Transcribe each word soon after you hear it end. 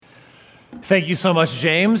Thank you so much,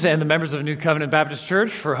 James, and the members of New Covenant Baptist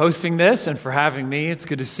Church for hosting this and for having me. It's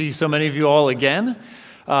good to see so many of you all again.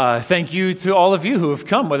 Thank you to all of you who have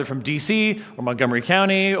come, whether from D.C. or Montgomery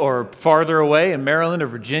County or farther away in Maryland or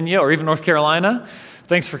Virginia or even North Carolina.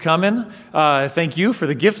 Thanks for coming. Thank you for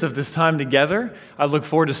the gift of this time together. I look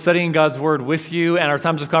forward to studying God's Word with you and our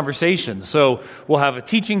times of conversation. So we'll have a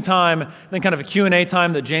teaching time, then kind of a Q&A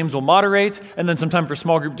time that James will moderate, and then some time for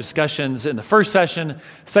small group discussions in the first session.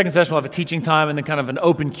 Second session, we'll have a teaching time, and then kind of an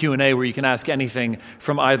open Q&A where you can ask anything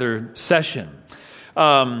from either session.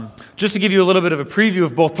 Just to give you a little bit of a preview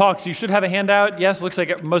of both talks, you should have a handout. Yes, looks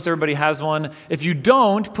like most everybody has one. If you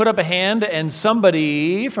don't, put up a hand and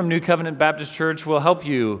somebody from New Covenant Baptist Church will help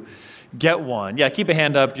you get one. Yeah, keep a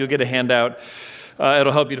hand up. You'll get a handout.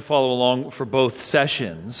 It'll help you to follow along for both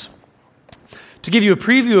sessions. To give you a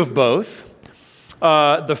preview of both,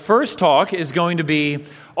 the first talk is going to be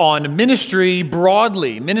on ministry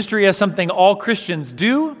broadly. Ministry as something all Christians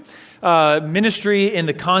do. Ministry in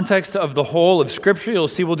the context of the whole of Scripture. You'll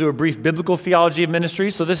see we'll do a brief biblical theology of ministry.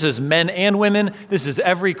 So this is men and women. This is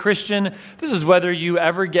every Christian. This is whether you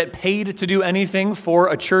ever get paid to do anything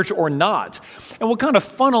for a church or not. And we'll kind of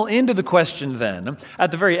funnel into the question then at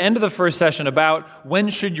the very end of the first session about when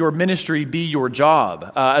should your ministry be your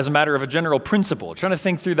job as a matter of a general principle. Trying to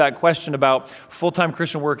think through that question about full-time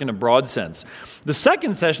Christian work in a broad sense. The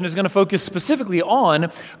second session is going to focus specifically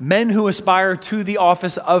on men who aspire to the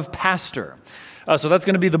office of pastor. So that's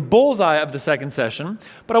going to be the bullseye of the second session.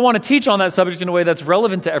 But I want to teach on that subject in a way that's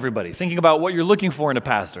relevant to everybody, thinking about what you're looking for in a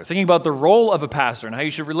pastor, thinking about the role of a pastor and how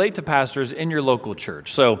you should relate to pastors in your local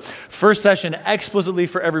church. So first session, explicitly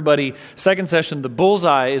for everybody. Second session, the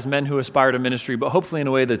bullseye is men who aspire to ministry, but hopefully in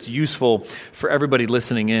a way that's useful for everybody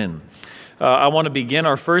listening in. I want to begin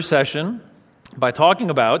our first session by talking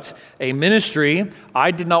about a ministry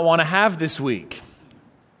I did not want to have this week.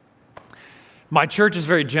 My church is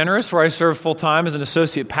very generous, where I serve full-time as an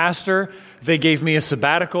associate pastor. They gave me a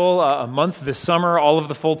sabbatical a month this summer. All of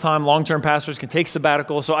the full-time, long-term pastors can take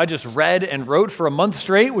sabbatical. So I just read and wrote for a month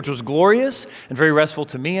straight, which was glorious and very restful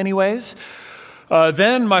to me anyways.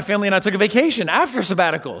 Then my family and I took a vacation after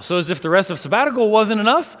sabbatical. So as if the rest of sabbatical wasn't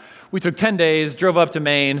enough, we took 10 days, drove up to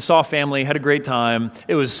Maine, saw family, had a great time.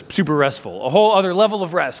 It was super restful, a whole other level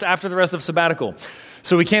of rest after the rest of sabbatical.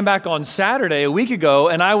 So we came back on Saturday a week ago,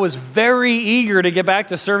 and I was very eager to get back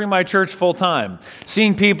to serving my church full time,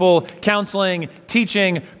 seeing people, counseling,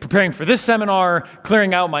 teaching, preparing for this seminar,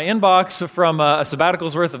 clearing out my inbox from a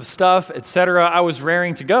sabbatical's worth of stuff, etc. I was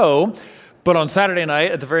raring to go. But on Saturday night,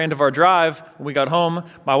 at the very end of our drive, when we got home,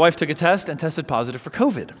 my wife took a test and tested positive for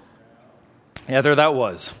COVID. Yeah, there that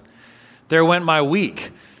was. There went my week.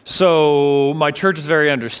 So my church is very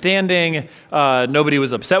understanding. Nobody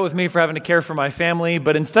was upset with me for having to care for my family.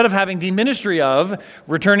 But instead of having the ministry of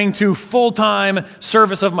returning to full-time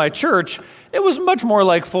service of my church, it was much more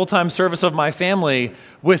like full-time service of my family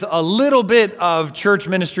with a little bit of church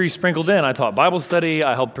ministry sprinkled in. I taught Bible study.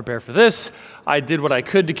 I helped prepare for this. I did what I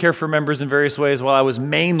could to care for members in various ways while I was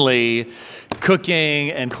mainly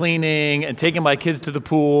cooking and cleaning and taking my kids to the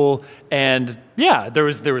pool. And yeah, there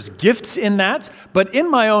was gifts in that. But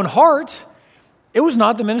in my own heart, it was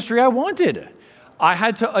not the ministry I wanted. I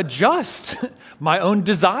had to adjust my own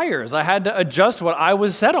desires. I had to adjust what I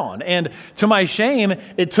was set on. And to my shame,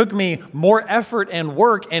 it took me more effort and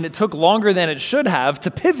work, and it took longer than it should have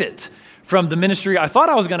to pivot from the ministry I thought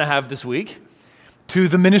I was going to have this week to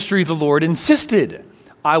the ministry the Lord insisted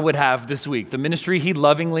I would have this week, the ministry He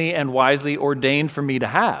lovingly and wisely ordained for me to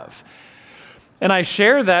have. And I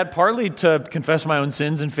share that partly to confess my own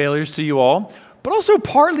sins and failures to you all, but also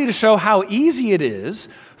partly to show how easy it is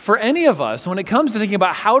for any of us when it comes to thinking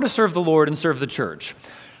about how to serve the Lord and serve the church.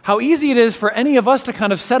 How easy it is for any of us to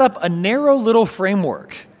kind of set up a narrow little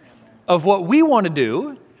framework of what we want to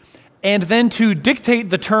do and then to dictate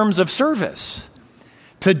the terms of service,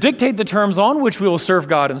 to dictate the terms on which we will serve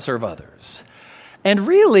God and serve others. And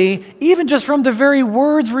really, even just from the very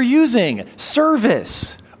words we're using,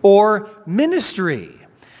 service or ministry.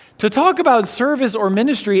 To talk about service or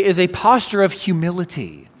ministry is a posture of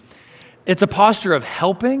humility. It's a posture of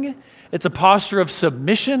helping. It's a posture of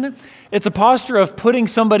submission. It's a posture of putting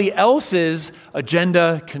somebody else's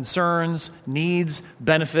agenda, concerns, needs,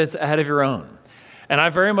 benefits ahead of your own. And I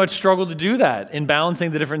very much struggle to do that in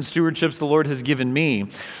balancing the different stewardships the Lord has given me.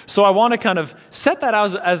 So I want to kind of set that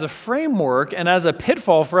as a framework and as a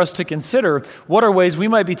pitfall for us to consider what are ways we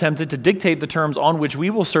might be tempted to dictate the terms on which we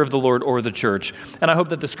will serve the Lord or the church. And I hope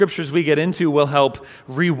that the scriptures we get into will help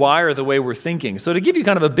rewire the way we're thinking. So to give you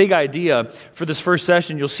kind of a big idea for this first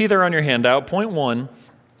session, you'll see there on your handout, point 1,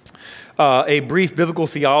 a brief biblical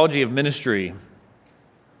theology of ministry.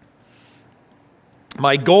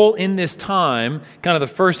 My goal in this time, kind of the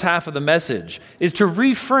first half of the message, is to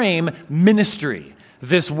reframe ministry,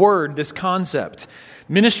 this word, this concept.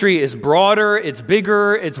 Ministry is broader, it's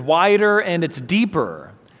bigger, it's wider, and it's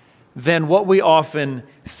deeper than what we often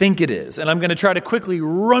think it is. And I'm going to try to quickly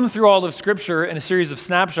run through all of Scripture in a series of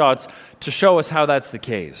snapshots to show us how that's the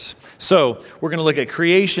case. So we're going to look at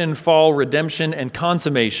creation, fall, redemption, and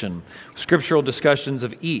consummation, scriptural discussions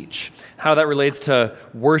of each, how that relates to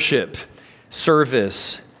worship,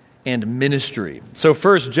 service, and ministry. So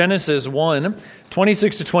first, Genesis 1,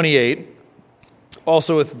 26 to 28,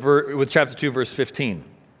 also with chapter 2, verse 15.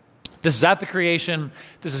 This is at the creation.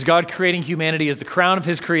 This is God creating humanity as the crown of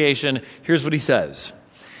his creation. Here's what he says.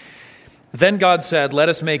 Then God said, "Let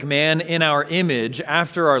us make man in our image,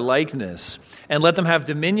 after our likeness, and let them have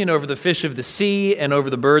dominion over the fish of the sea, and over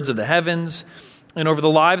the birds of the heavens, and over the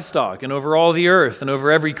livestock, and over all the earth, and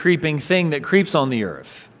over every creeping thing that creeps on the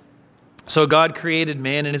earth." So God created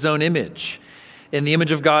man in his own image. In the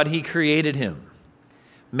image of God, he created him.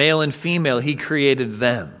 Male and female, he created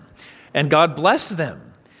them. And God blessed them.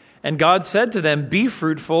 And God said to them, "Be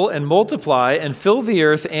fruitful and multiply and fill the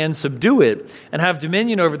earth and subdue it, and have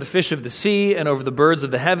dominion over the fish of the sea and over the birds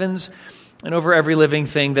of the heavens and over every living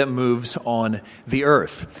thing that moves on the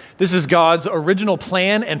earth." This is God's original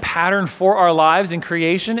plan and pattern for our lives in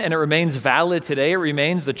creation, and it remains valid today. It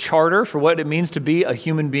remains the charter for what it means to be a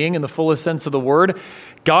human being in the fullest sense of the word.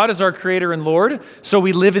 God is our creator and Lord, so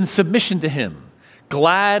we live in submission to him,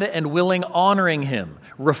 glad and willing, honoring him,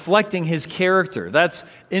 reflecting his character. That's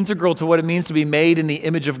integral to what it means to be made in the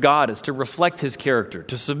image of God, is to reflect his character,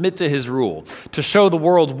 to submit to his rule, to show the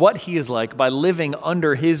world what he is like by living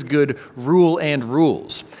under his good rule and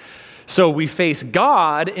rules. So we face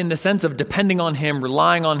God in the sense of depending on him,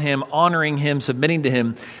 relying on him, honoring him, submitting to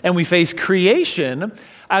him, and we face creation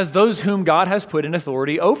as those whom God has put in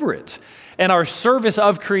authority over it. And our service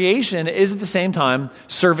of creation is at the same time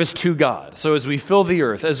service to God. So as we fill the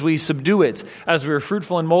earth, as we subdue it, as we are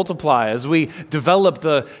fruitful and multiply, as we develop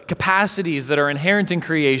the capacities that are inherent in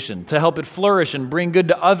creation to help it flourish and bring good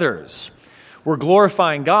to others, we're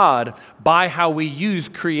glorifying God by how we use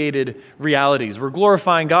created realities. We're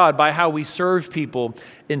glorifying God by how we serve people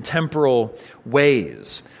in temporal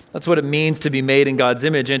ways. That's what it means to be made in God's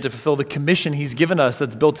image and to fulfill the commission he's given us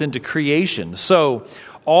that's built into creation. So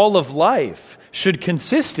all of life should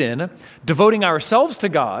consist in devoting ourselves to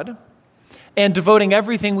God and devoting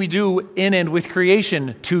everything we do in and with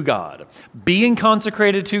creation to God, being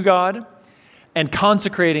consecrated to God and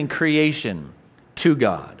consecrating creation to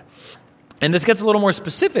God. And this gets a little more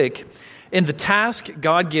specific in the task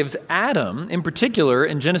God gives Adam, in particular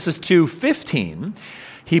in Genesis 2:15.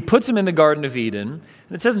 He puts him in the Garden of Eden,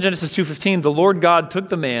 and it says in Genesis 2:15, "The Lord God took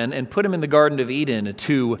the man and put him in the Garden of Eden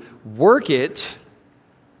to work it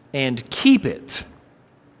and keep it."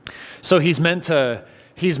 So he's meant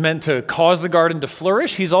to cause the garden to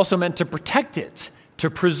flourish. He's also meant to protect it, to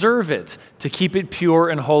preserve it, to keep it pure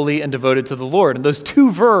and holy and devoted to the Lord. And those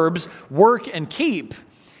two verbs, work and keep,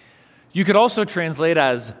 you could also translate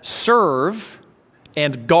as serve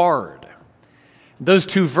and guard. Those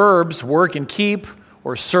two verbs, work and keep,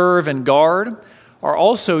 or serve and guard, are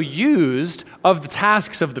also used of the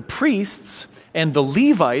tasks of the priests and the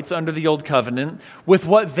Levites under the Old Covenant with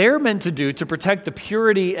what they're meant to do to protect the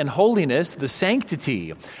purity and holiness, the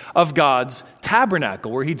sanctity of God's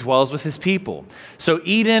tabernacle where he dwells with his people. So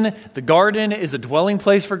Eden, the garden, is a dwelling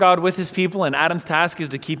place for God with his people, and Adam's task is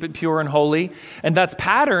to keep it pure and holy. And that's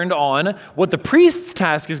patterned on what the priest's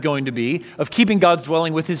task is going to be of keeping God's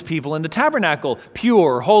dwelling with his people in the tabernacle,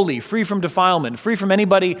 pure, holy, free from defilement, free from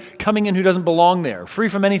anybody coming in who doesn't belong there, free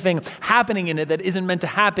from anything happening in it that isn't meant to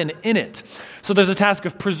happen in it. So there's a task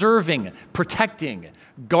of preserving, protecting,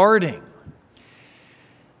 guarding.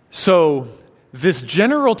 So this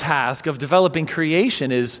general task of developing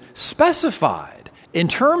creation is specified in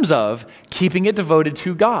terms of keeping it devoted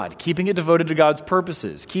to God, keeping it devoted to God's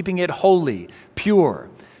purposes, keeping it holy, pure,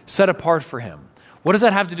 set apart for him. What does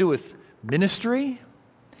that have to do with ministry?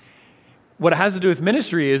 What it has to do with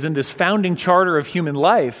ministry is in this founding charter of human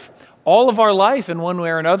life, all of our life in one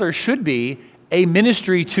way or another should be a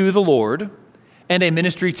ministry to the Lord and a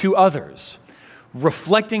ministry to others,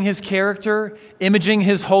 reflecting his character, imaging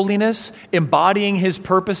his holiness, embodying his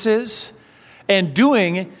purposes, and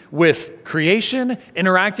doing with creation,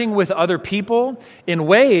 interacting with other people in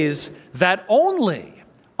ways that only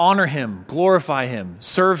honor him, glorify him,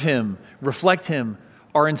 serve him, reflect him,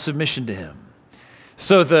 are in submission to him.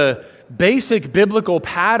 So the basic biblical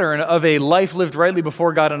pattern of a life lived rightly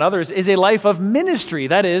before God and others is a life of ministry,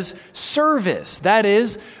 that is service, that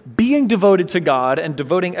is being devoted to God and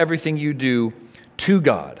devoting everything you do to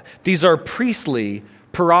God. These are priestly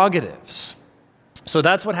prerogatives. So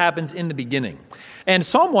that's what happens in the beginning. And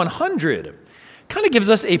Psalm 100 kind of gives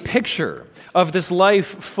us a picture of this life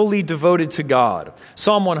fully devoted to God.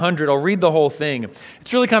 Psalm 100, I'll read the whole thing.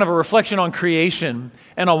 It's really kind of a reflection on creation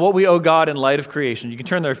and on what we owe God in light of creation. You can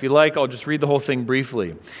turn there if you like. I'll just read the whole thing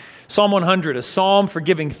briefly. Psalm 100, a psalm for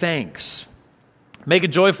giving thanks. Make a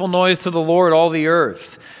joyful noise to the Lord, all the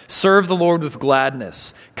earth. Serve the Lord with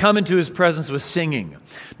gladness. Come into his presence with singing.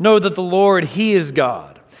 Know that the Lord, he is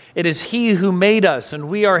God. It is he who made us, and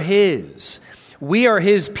we are his. We are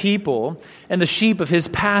his people and the sheep of his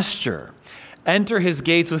pasture. Enter his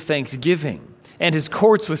gates with thanksgiving and his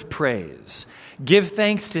courts with praise. Give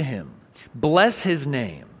thanks to him. Bless his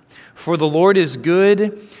name. For the Lord is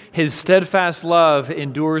good. His steadfast love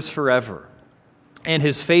endures forever, and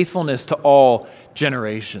his faithfulness to all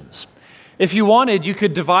generations. If you wanted, you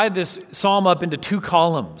could divide this psalm up into two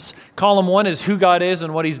columns. Column 1 is who God is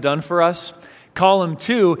and what he's done for us. Column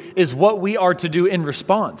 2 is what we are to do in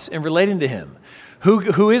response, in relating to him.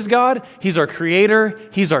 Who is God? He's our creator.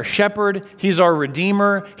 He's our shepherd. He's our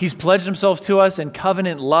redeemer. He's pledged himself to us in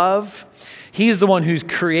covenant love. He's the one who's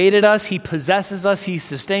created us. He possesses us. He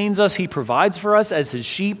sustains us. He provides for us as his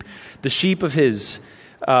sheep, the sheep of his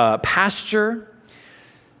pasture.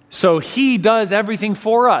 So he does everything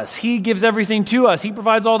for us. He gives everything to us. He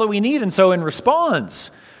provides all that we need. And so in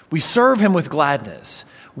response, we serve him with gladness.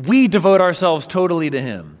 We devote ourselves totally to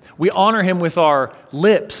him. We honor him with our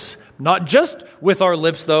lips, not just with our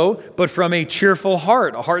lips, though, but from a cheerful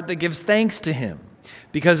heart, a heart that gives thanks to him,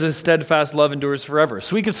 because his steadfast love endures forever.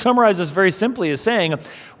 So we could summarize this very simply as saying,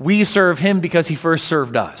 we serve him because he first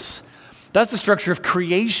served us. That's the structure of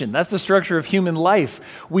creation. That's the structure of human life.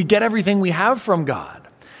 We get everything we have from God.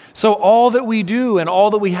 So all that we do and all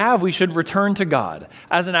that we have, we should return to God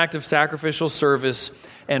as an act of sacrificial service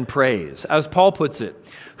and praise. As Paul puts it,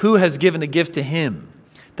 who has given a gift to him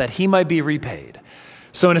that he might be repaid?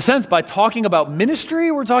 So in a sense, by talking about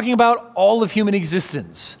ministry, we're talking about all of human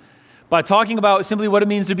existence. By talking about simply what it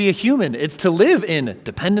means to be a human, it's to live in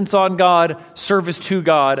dependence on God, service to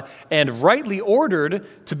God, and rightly ordered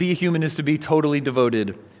to be a human is to be totally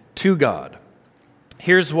devoted to God.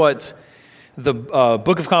 Here's what the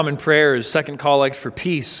Book of Common Prayer's Second Collect for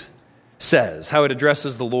Peace says, how it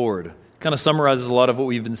addresses the Lord. Kind of summarizes a lot of what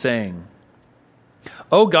we've been saying.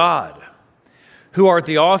 O God, who art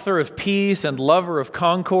the author of peace and lover of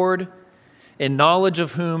concord, in knowledge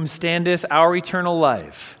of whom standeth our eternal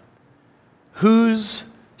life, whose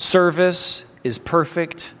service is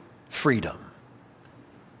perfect freedom.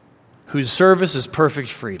 Whose service is perfect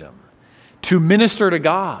freedom. To minister to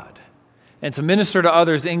God and to minister to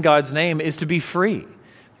others in God's name is to be free.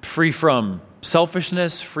 Free from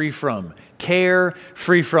selfishness, free from care,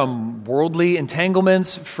 free from worldly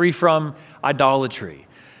entanglements, free from idolatry.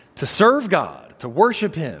 To serve God, to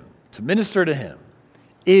worship him, to minister to him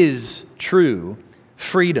is true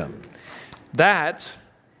freedom. That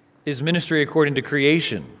is ministry according to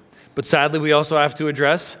creation. But sadly, we also have to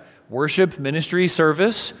address worship, ministry,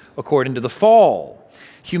 service according to the fall.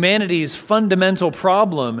 Humanity's fundamental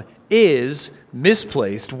problem is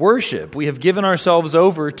misplaced worship. We have given ourselves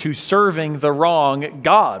over to serving the wrong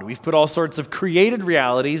God. We've put all sorts of created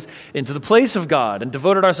realities into the place of God and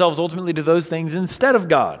devoted ourselves ultimately to those things instead of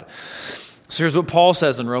God. So here's what Paul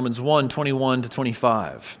says in Romans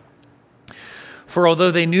 1:21-25. For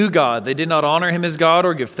although they knew God, they did not honor him as God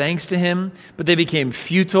or give thanks to him, but they became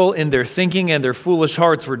futile in their thinking and their foolish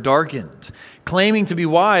hearts were darkened. Claiming to be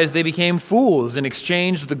wise, they became fools and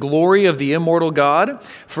exchanged the glory of the immortal God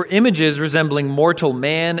for images resembling mortal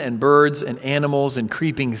man and birds and animals and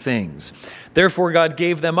creeping things. Therefore God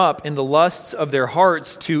gave them up in the lusts of their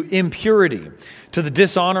hearts to impurity, to the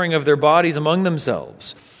dishonoring of their bodies among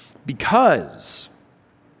themselves, because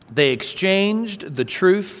they exchanged the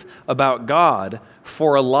truth about God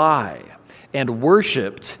for a lie and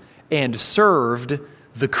worshiped and served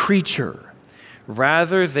the creature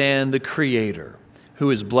rather than the Creator,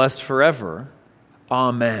 who is blessed forever.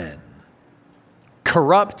 Amen.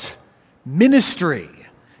 Corrupt ministry,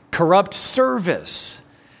 corrupt service,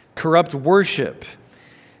 corrupt worship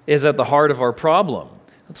is at the heart of our problem.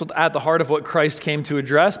 That's at the heart of what Christ came to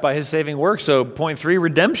address by his saving work. So point 3,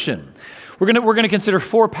 redemption. We're going to consider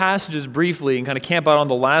 4 passages briefly and kind of camp out on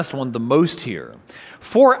the last one the most here.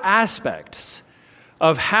 4 aspects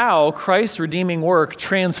of how Christ's redeeming work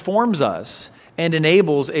transforms us and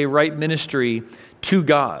enables a right ministry to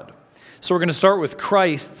God. So we're going to start with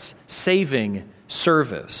Christ's saving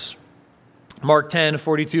service. Mark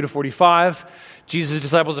 10:42-45. Jesus'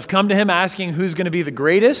 disciples have come to him asking who's going to be the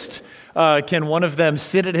greatest. Can one of them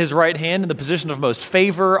sit at his right hand in the position of most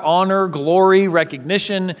favor, honor, glory,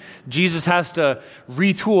 recognition? Jesus has to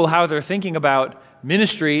retool how they're thinking about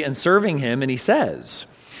ministry and serving him, and he says,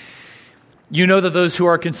 "You know that those who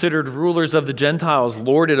are considered rulers of the Gentiles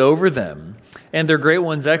lord it over them, and their great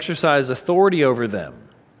ones exercise authority over them.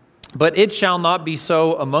 But it shall not be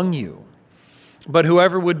so among you. But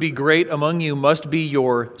whoever would be great among you must be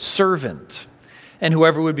your servant, and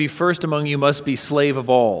whoever would be first among you must be slave of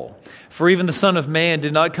all. For even the Son of Man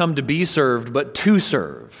did not come to be served, but to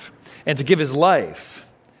serve, and to give his life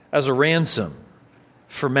as a ransom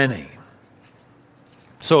for many."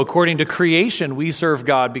 So according to creation, we serve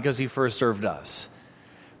God because he first served us.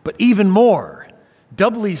 But even more,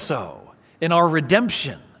 doubly so, in our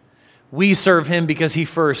redemption, we serve him because he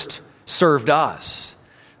first served us.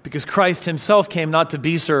 Because Christ himself came not to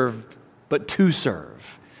be served, but to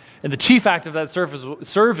serve. And the chief act of that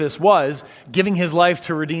service was giving his life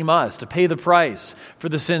to redeem us, to pay the price for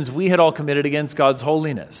the sins we had all committed against God's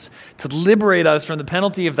holiness, to liberate us from the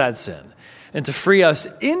penalty of that sin, and to free us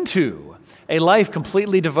into a life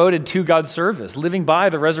completely devoted to God's service, living by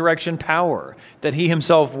the resurrection power that he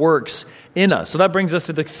himself works in us. So that brings us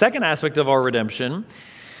to the second aspect of our redemption,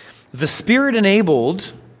 the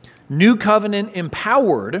Spirit-enabled, new covenant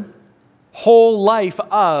empowered whole life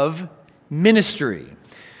of ministry.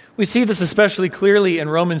 We see this especially clearly in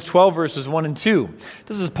Romans 12, verses 1 and 2.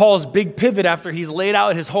 This is Paul's big pivot after he's laid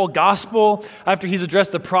out his whole gospel, after he's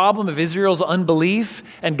addressed the problem of Israel's unbelief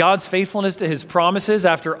and God's faithfulness to his promises.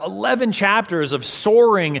 After 11 chapters of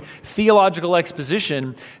soaring theological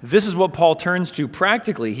exposition, this is what Paul turns to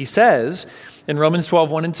practically. He says in Romans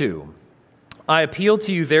 12, 1 and 2, "I appeal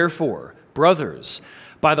to you, therefore, brothers,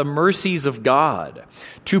 by the mercies of God,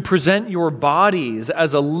 to present your bodies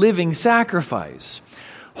as a living sacrifice,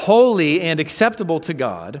 holy and acceptable to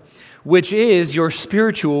God, which is your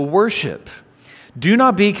spiritual worship. Do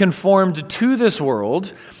not be conformed to this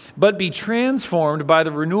world, but be transformed by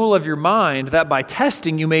the renewal of your mind, that by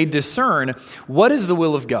testing you may discern what is the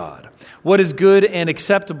will of God, what is good and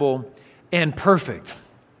acceptable and perfect."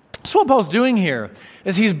 So what Paul's doing here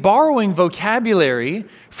is he's borrowing vocabulary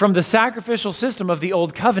from the sacrificial system of the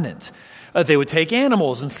Old Covenant. They would take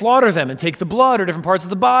animals and slaughter them and take the blood or different parts of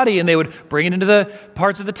the body, and they would bring it into the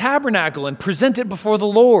parts of the tabernacle and present it before the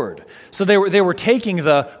Lord. So they were taking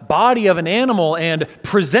the body of an animal and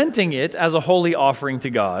presenting it as a holy offering to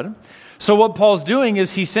God. So what Paul's doing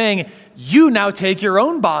is he's saying, you now take your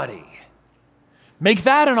own body. Make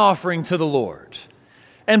that an offering to the Lord.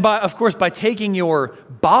 And of course, by taking your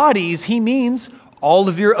bodies, he means all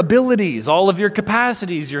of your abilities, all of your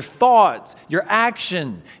capacities, your thoughts, your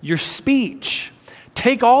action, your speech.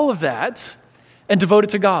 Take all of that and devote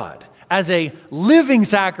it to God as a living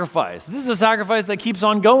sacrifice. This is a sacrifice that keeps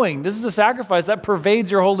on going. This is a sacrifice that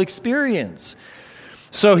pervades your whole experience.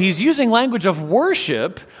 So he's using language of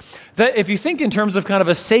worship that, if you think in terms of kind of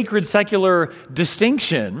a sacred secular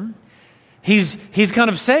distinction, He's kind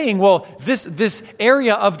of saying, well, this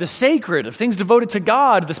area of the sacred, of things devoted to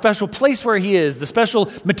God, the special place where he is, the special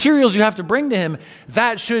materials you have to bring to him,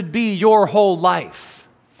 that should be your whole life.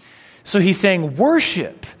 So he's saying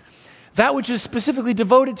worship, that which is specifically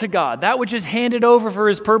devoted to God, that which is handed over for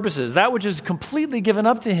his purposes, that which is completely given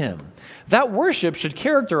up to him, that worship should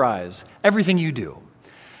characterize everything you do.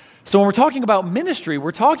 So when we're talking about ministry,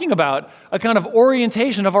 we're talking about a kind of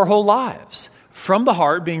orientation of our whole lives. From the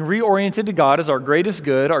heart, being reoriented to God as our greatest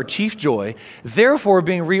good, our chief joy, therefore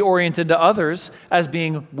being reoriented to others as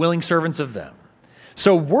being willing servants of them.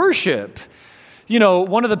 So worship,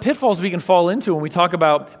 one of the pitfalls we can fall into when we talk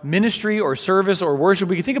about ministry or service or worship,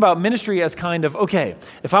 we can think about ministry as kind of, okay,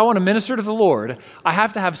 if I want to minister to the Lord, I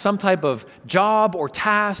have to have some type of job or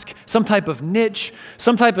task, some type of niche,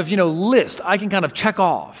 some type of, list I can kind of check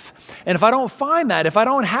off. And if I don't find that, if I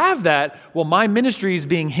don't have that, well, my ministry is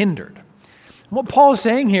being hindered. What Paul is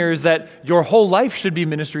saying here is that your whole life should be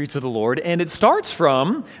ministry to the Lord, and it starts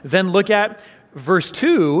from, then look at verse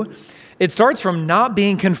 2, it starts from not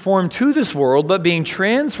being conformed to this world, but being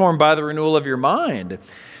transformed by the renewal of your mind,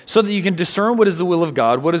 so that you can discern what is the will of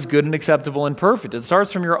God, what is good and acceptable and perfect. It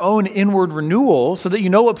starts from your own inward renewal so that you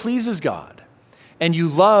know what pleases God, and you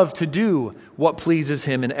love to do what pleases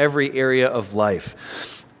him in every area of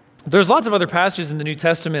life. There's lots of other passages in the New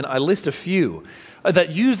Testament. I list a few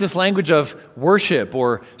that use this language of worship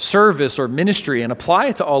or service or ministry and apply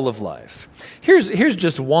it to all of life. Here's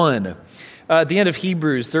just one. At the end of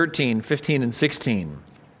Hebrews 13, 15, and 16.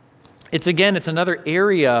 It's another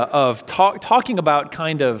area of talking about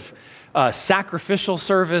kind of sacrificial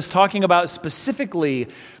service, talking about specifically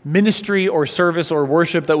ministry or service or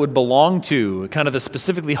worship that would belong to kind of the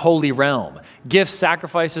specifically holy realm, gifts,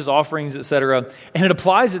 sacrifices, offerings, etc. And it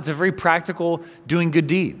applies it to very practical doing good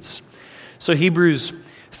deeds. So Hebrews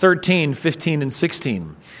 13, 15, and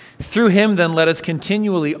 16. Through him, then, let us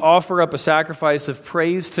continually offer up a sacrifice of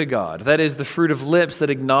praise to God, that is, the fruit of lips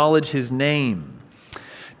that acknowledge his name.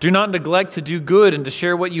 Do not neglect to do good and to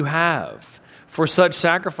share what you have, for such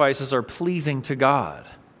sacrifices are pleasing to God.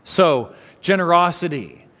 So,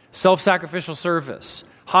 generosity, self-sacrificial service,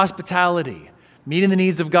 hospitality, meeting the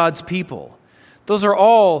needs of God's people, those are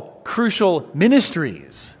all crucial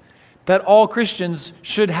ministries that all Christians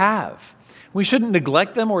should have. We shouldn't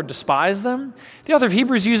neglect them or despise them. The author of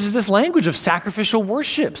Hebrews uses this language of sacrificial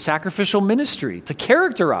worship, sacrificial ministry, to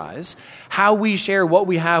characterize how we share what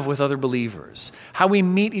we have with other believers, how we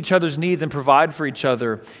meet each other's needs and provide for each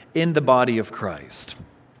other in the body of Christ.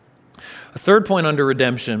 A third point under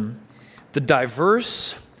redemption, the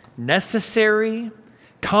diverse, necessary,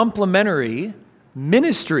 complementary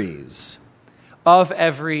ministries of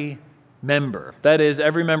every member. That is,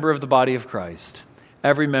 every member of the body of Christ,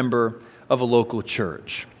 every member of a local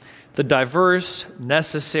church. The diverse,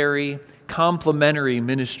 necessary, complementary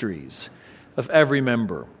ministries of every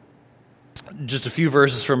member. Just a few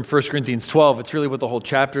verses from 1 Corinthians 12. It's really what the whole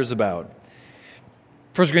chapter is about.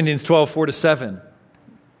 1 Corinthians 12, 4-7.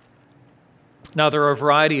 Now there are a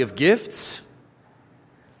variety of gifts,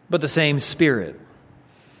 but the same Spirit.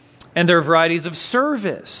 And there are varieties of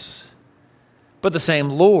service, but the same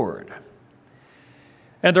Lord.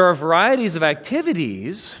 And there are varieties of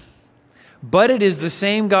activities, but it is the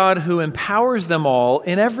same God who empowers them all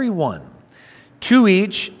in everyone. To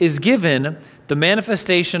each is given the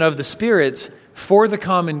manifestation of the Spirit for the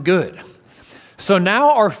common good. So now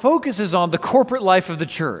our focus is on the corporate life of the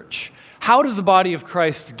church. How does the body of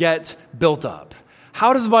Christ get built up?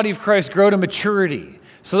 How does the body of Christ grow to maturity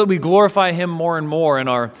so that we glorify him more and more in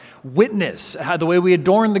our witness? How the way we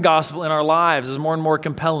adorn the gospel in our lives is more and more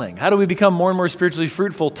compelling. How do we become more and more spiritually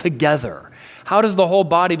fruitful together? How does the whole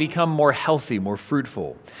body become more healthy, more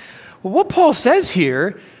fruitful? Well, what Paul says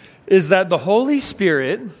here is that the Holy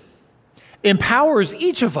Spirit empowers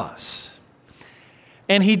each of us.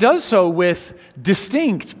 And he does so with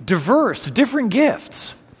distinct, diverse, different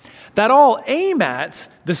gifts that all aim at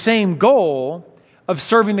the same goal of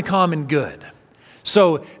serving the common good.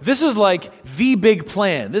 So this is like the big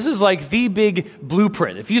plan. This is like the big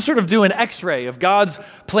blueprint. If you sort of do an x-ray of God's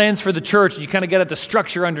plans for the church, you kind of get at the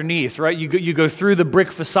structure underneath, right? You go through the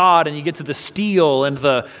brick facade and you get to the steel and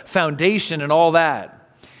the foundation and all that.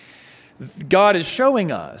 God is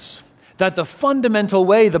showing us that the fundamental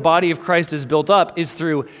way the body of Christ is built up is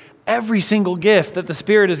through every single gift that the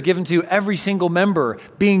Spirit has given to every single member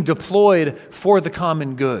being deployed for the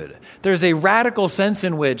common good. There's a radical sense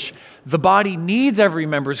in which the body needs every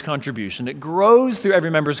member's contribution. It grows through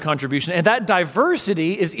every member's contribution, and that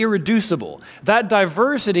diversity is irreducible. That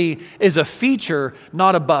diversity is a feature,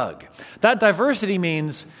 not a bug. That diversity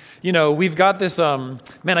means, we've got this, I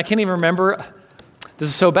can't even remember. This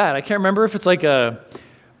is so bad. I can't remember if it's like a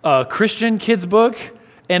Christian kids book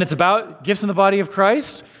and it's about gifts in the body of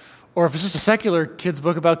Christ, or if it's just a secular kids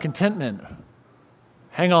book about contentment.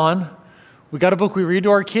 Hang on. We got a book we read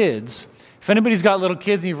to our kids. If anybody's got little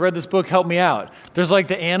kids and you've read this book, help me out. There's like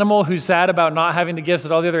the animal who's sad about not having the gifts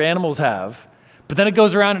that all the other animals have. But then it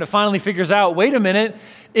goes around and it finally figures out, wait a minute,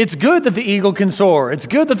 it's good that the eagle can soar. It's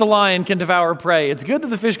good that the lion can devour prey. It's good that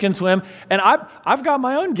the fish can swim. And I've got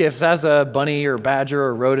my own gifts as a bunny or badger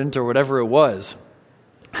or rodent or whatever it was.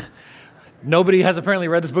 Nobody has apparently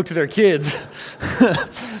read this book to their kids.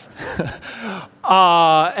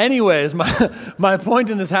 Anyways, my point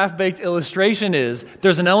in this half-baked illustration is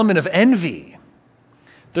there's an element of envy.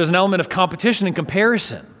 There's an element of competition and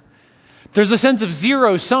comparison. There's a sense of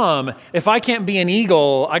zero sum. If I can't be an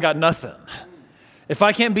eagle, I got nothing. If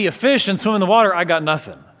I can't be a fish and swim in the water, I got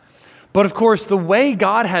nothing. But of course, the way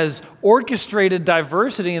God has orchestrated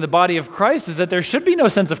diversity in the body of Christ is that there should be no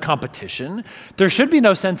sense of competition. There should be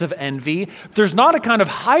no sense of envy. There's not a kind of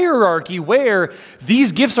hierarchy where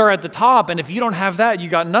these gifts are at the top, and if you don't have that, you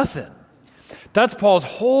got nothing. That's Paul's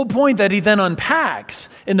whole point that he then unpacks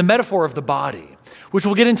in the metaphor of the body, which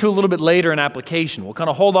we'll get into a little bit later in application. We'll kind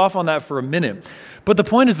of hold off on that for a minute. But the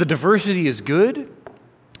point is the diversity is good.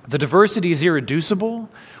 The diversity is irreducible.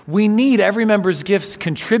 We need every member's gifts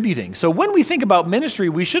contributing. So when we think about ministry,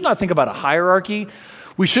 we should not think about a hierarchy.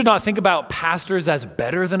 We should not think about pastors as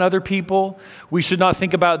better than other people. We should not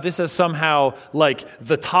think about this as somehow like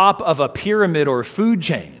the top of a pyramid or food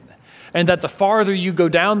chain, and that the farther you go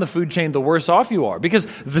down the food chain, the worse off you are. Because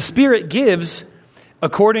the Spirit gives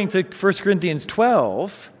according to 1 Corinthians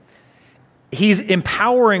 12, he's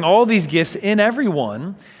empowering all these gifts in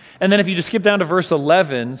everyone. And then if you just skip down to verse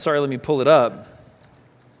 11, sorry, let me pull it up.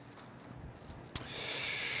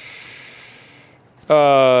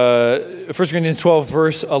 1 Corinthians 12,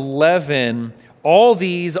 verse 11, all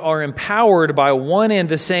these are empowered by one and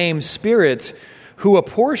the same Spirit, who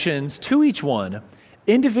apportions to each one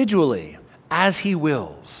individually as he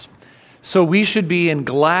wills. So we should be in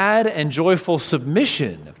glad and joyful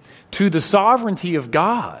submission to the sovereignty of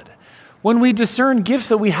God when we discern gifts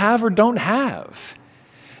that we have or don't have.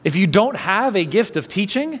 If you don't have a gift of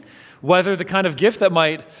teaching, whether the kind of gift that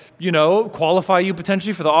might, qualify you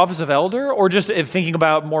potentially for the office of elder, or just if thinking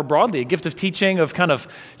about more broadly, a gift of teaching of kind of,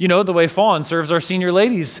 the way Fawn serves our senior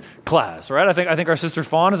ladies class, right? I think our sister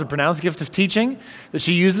Fawn has a pronounced gift of teaching that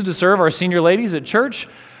she uses to serve our senior ladies at church.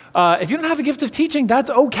 If you don't have a gift of teaching, that's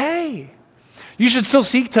okay. You should still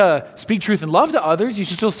seek to speak truth and love to others. You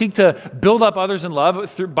should still seek to build up others in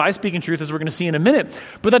love by speaking truth, as we're going to see in a minute.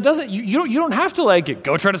 But that doesn't, you don't have to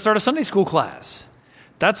go try to start a Sunday school class.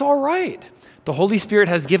 That's all right. The Holy Spirit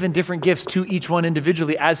has given different gifts to each one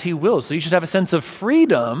individually as he wills. So you should have a sense of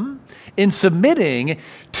freedom in submitting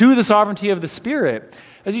to the sovereignty of the Spirit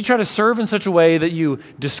as you try to serve in such a way that you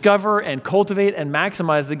discover and cultivate and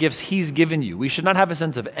maximize the gifts he's given you. We should not have a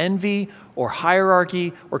sense of envy or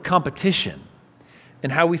hierarchy or competition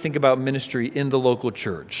in how we think about ministry in the local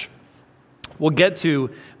church. We'll get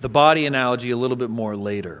to the body analogy a little bit more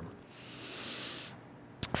later.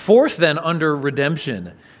 Fourth, then, under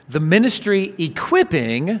redemption, the ministry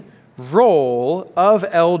equipping role of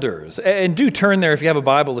elders. And do turn there if you have a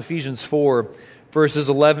Bible, Ephesians 4, verses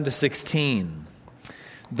 11 to 16.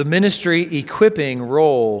 The ministry equipping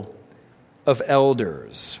role of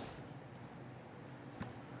elders.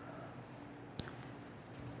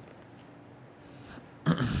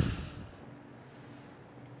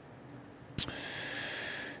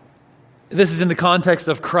 This is in the context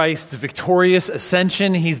of Christ's victorious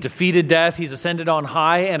ascension. He's defeated death. He's ascended on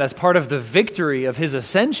high. And as part of the victory of his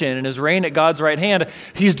ascension and his reign at God's right hand,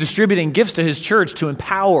 he's distributing gifts to his church to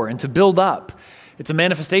empower and to build up. It's a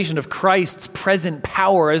manifestation of Christ's present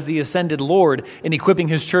power as the ascended Lord in equipping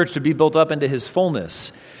his church to be built up into his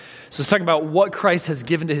fullness. So it's talking about what Christ has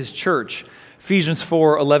given to his church. Ephesians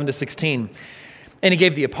 4, 11 to 16. And he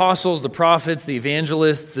gave the apostles, the prophets, the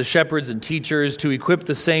evangelists, the shepherds and teachers to equip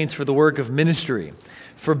the saints for the work of ministry,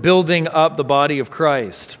 for building up the body of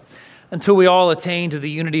Christ, until we all attain to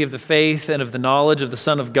the unity of the faith and of the knowledge of the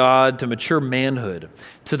Son of God, to mature manhood,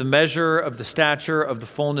 to the measure of the stature of the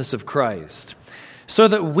fullness of Christ, so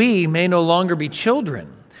that we may no longer be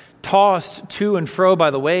children, tossed to and fro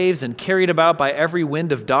by the waves and carried about by every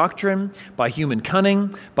wind of doctrine, by human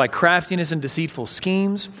cunning, by craftiness and deceitful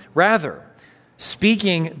schemes. Rather,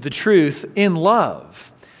 speaking the truth in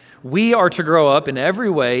love, we are to grow up in every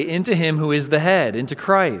way into him who is the head, into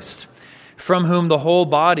Christ, from whom the whole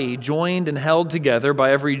body, joined and held together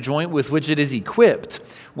by every joint with which it is equipped,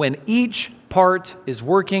 when each part is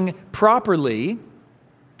working properly,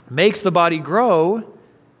 makes the body grow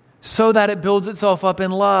so that it builds itself up in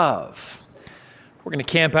love. We're going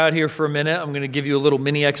to camp out here for a minute. I'm going to give you a little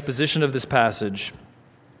mini exposition of this passage.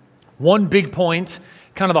 One big point,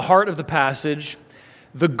 kind of the heart of the passage,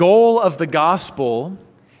 the goal of the gospel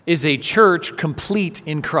is a church complete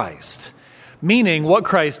in Christ. Meaning what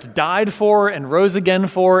Christ died for and rose again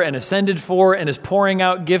for and ascended for and is pouring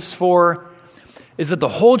out gifts for is that the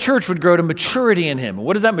whole church would grow to maturity in him.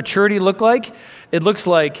 What does that maturity look like? It looks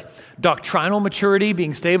like doctrinal maturity,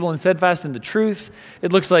 being stable and steadfast in the truth.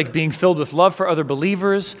 It looks like being filled with love for other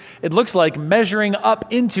believers. It looks like measuring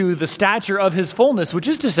up into the stature of his fullness, which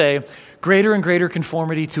is to say, greater and greater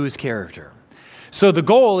conformity to his character. So the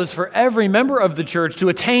goal is for every member of the church to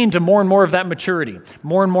attain to more and more of that maturity,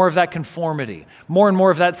 more and more of that conformity, more and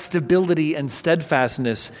more of that stability and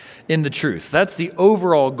steadfastness in the truth. That's the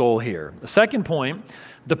overall goal here. The second point,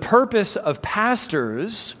 the purpose of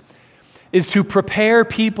pastors is to prepare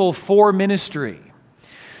people for ministry.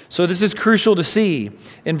 So this is crucial to see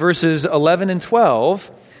in verses 11 and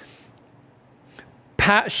 12.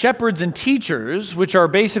 Shepherds and teachers, which are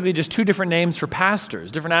basically just two different names for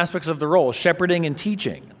pastors, different aspects of the role, shepherding and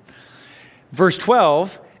teaching. Verse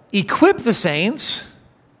 12, equip the saints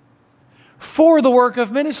for the work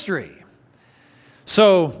of ministry.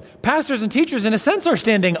 So pastors and teachers, in a sense, are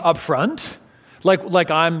standing up front, like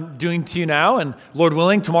I'm doing to you now, and Lord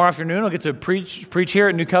willing, tomorrow afternoon I'll get to preach here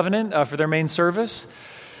at New Covenant for their main service.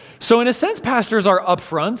 So in a sense, pastors are up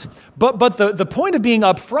front, but the point of being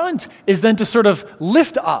up front is then to sort of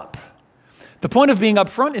lift up. The point of being up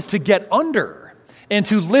front is to get under and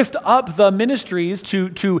to lift up the ministries,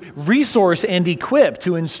 to resource and equip,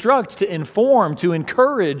 to instruct, to inform, to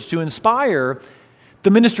encourage, to inspire the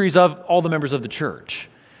ministries of all the members of the church.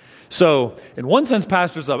 So in one sense,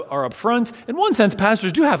 pastors are up front. In one sense,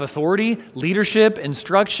 pastors do have authority, leadership,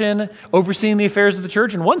 instruction, overseeing the affairs of the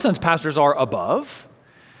church. In one sense, pastors are above.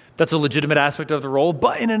 That's a legitimate aspect of the role.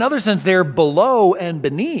 But in another sense, they're below and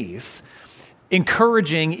beneath,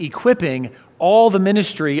 encouraging, equipping all the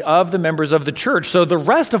ministry of the members of the church. So the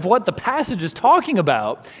rest of what the passage is talking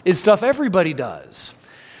about is stuff everybody does.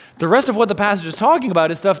 The rest of what the passage is talking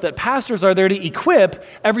about is stuff that pastors are there to equip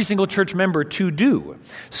every single church member to do.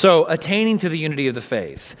 So attaining to the unity of the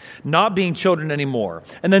faith, not being children anymore.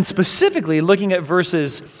 And then specifically looking at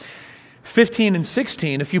verses 15 and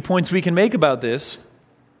 16, a few points we can make about this.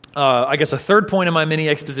 I guess a third point in my mini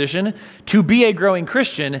exposition, to be a growing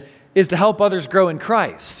Christian is to help others grow in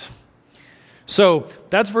Christ. So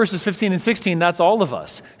that's verses 15 and 16. That's all of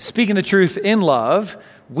us. Speaking the truth in love,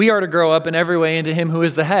 we are to grow up in every way into him who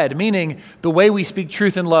is the head, meaning the way we speak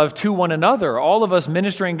truth in love to one another, all of us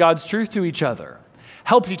ministering God's truth to each other,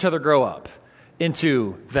 helps each other grow up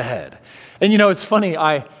into the head. And it's funny,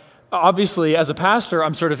 obviously, as a pastor,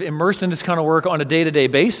 I'm sort of immersed in this kind of work on a day-to-day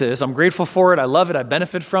basis. I'm grateful for it. I love it. I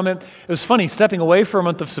benefit from it. It was funny, stepping away for a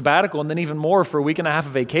month of sabbatical and then even more for a week and a half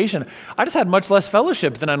of vacation. I just had much less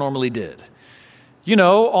fellowship than I normally did.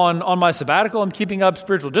 On my sabbatical, I'm keeping up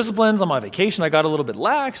spiritual disciplines. On my vacation, I got a little bit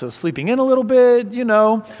lax, so sleeping in a little bit,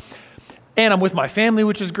 And I'm with my family,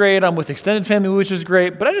 which is great. I'm with extended family, which is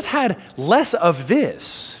great. But I just had less of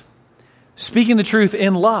this, speaking the truth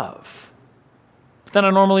in love, than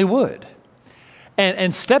I normally would.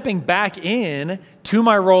 And stepping back in to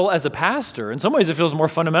my role as a pastor, in some ways it feels more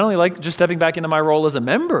fundamentally like just stepping back into my role as a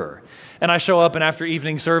member. And I show up, and after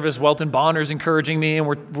evening service, Welton Bonner's encouraging me, and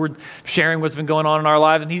we're sharing what's been going on in our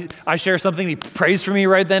lives. And I share something, and he prays for me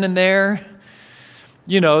right then and there.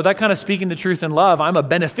 That kind of speaking the truth in love, I'm a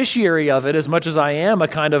beneficiary of it as much as I am a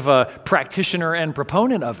kind of a practitioner and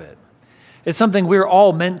proponent of it. It's something we're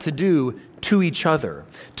all meant to do to each other.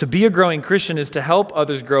 To be a growing Christian is to help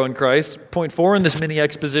others grow in Christ. Point 4 in this mini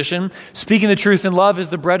exposition, speaking the truth in love is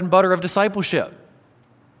the bread and butter of discipleship.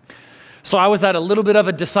 So I was at a little bit of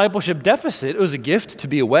a discipleship deficit. It was a gift to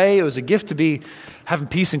be away. It was a gift to be having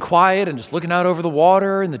peace and quiet and just looking out over the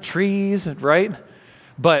water and the trees, right?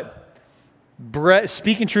 But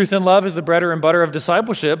speaking truth in love is the bread and butter of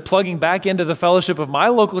discipleship. Plugging back into the fellowship of my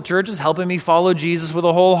local church is helping me follow Jesus with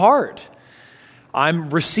a whole heart. I'm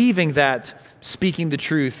receiving that speaking the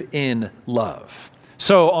truth in love.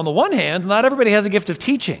 So on the one hand, not everybody has a gift of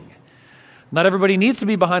teaching. Not everybody needs to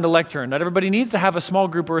be behind a lectern. Not everybody needs to have a small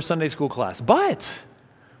group or a Sunday school class. But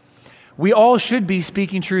we all should be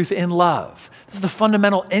speaking truth in love. This is the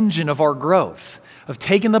fundamental engine of our growth, of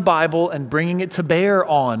taking the Bible and bringing it to bear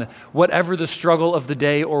on whatever the struggle of the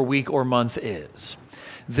day or week or month is.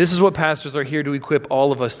 This is what pastors are here to equip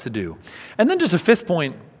all of us to do. And then just a fifth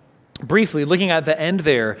point, briefly, looking at the end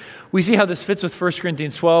there, we see how this fits with 1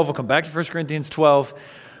 Corinthians 12. We'll come back to 1 Corinthians 12.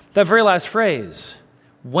 That very last phrase,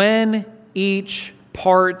 when each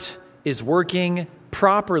part is working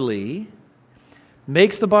properly,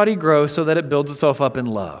 makes the body grow so that it builds itself up in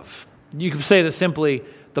love. You can say this simply,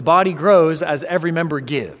 the body grows as every member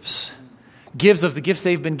gives of the gifts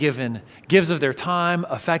they've been given, gives of their time,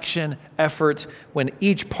 affection, effort, when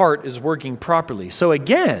each part is working properly. So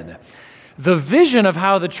again, the vision of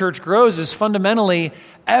how the church grows is fundamentally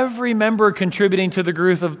every member contributing to the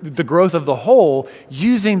growth of the whole,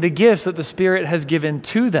 using the gifts that the Spirit has given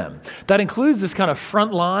to them. That includes this kind of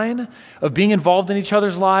front line of being involved in each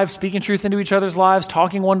other's lives, speaking truth into each other's lives,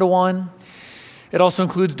 talking one-to-one. It also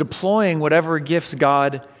includes deploying whatever gifts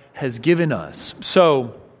God has given us.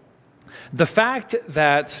 So the fact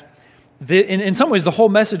that in some ways, the whole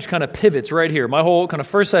message kind of pivots right here. My whole kind of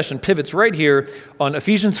first session pivots right here on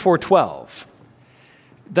Ephesians 4:12.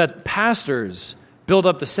 That pastors build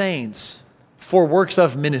up the saints for works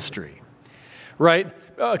of ministry, right?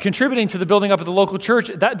 Contributing to the building up of the local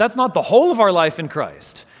church, that's not the whole of our life in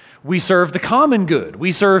Christ. We serve the common good.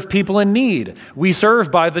 We serve people in need. We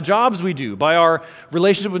serve by the jobs we do, by our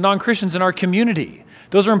relationship with non-Christians in our community.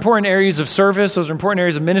 Those are important areas of service. Those are important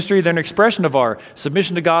areas of ministry. They're an expression of our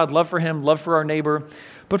submission to God, love for Him, love for our neighbor.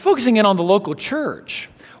 But focusing in on the local church,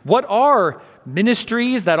 what are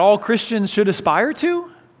ministries that all Christians should aspire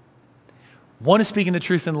to? One is speaking the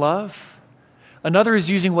truth in love. Another is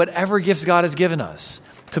using whatever gifts God has given us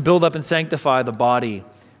to build up and sanctify the body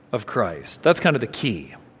of Christ. That's kind of the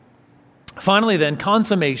key. Finally then,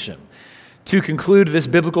 consummation. To conclude this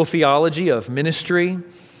biblical theology of ministry,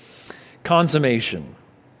 consummation.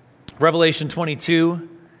 Revelation 22,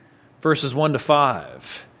 verses 1 to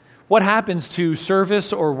 5. What happens to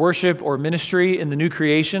service or worship or ministry in the new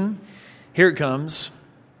creation? Here it comes.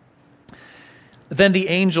 Then the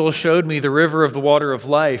angel showed me the river of the water of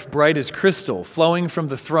life, bright as crystal, flowing from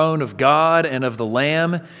the throne of God and of the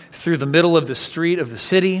Lamb through the middle of the street of the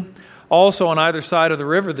city. Also on either side of the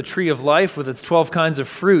river, the tree of life with its 12 kinds of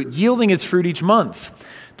fruit, yielding its fruit each month.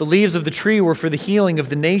 The leaves of the tree were for the healing of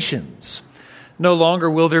the nations. No longer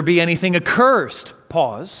will there be anything accursed.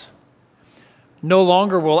 Pause. No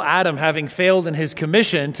longer will Adam, having failed in his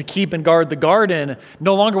commission to keep and guard the garden,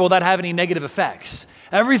 no longer will that have any negative effects.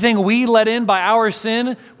 Everything we let in by our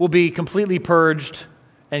sin will be completely purged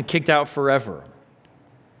and kicked out forever.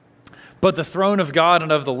 But the throne of God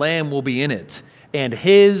and of the Lamb will be in it, and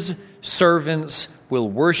his servants will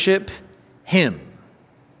worship him.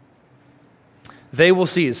 They will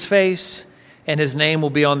see his face, and his name will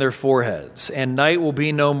be on their foreheads, and night will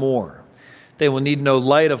be no more. They will need no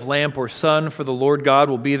light of lamp or sun, for the Lord God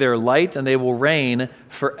will be their light, and they will reign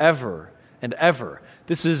forever and ever.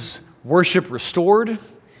 This is worship restored.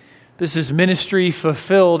 This is ministry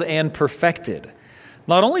fulfilled and perfected.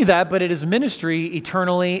 Not only that, but it is ministry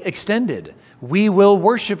eternally extended. We will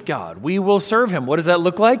worship God. We will serve him. What does that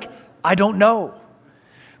look like? I don't know.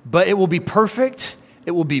 But it will be perfect.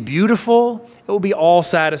 It will be beautiful. It will be all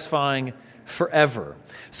satisfying forever.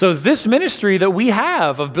 So this ministry that we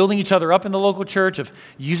have of building each other up in the local church, of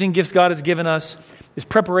using gifts God has given us, is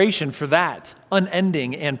preparation for that,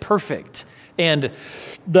 unending and perfect, and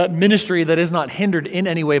that ministry that is not hindered in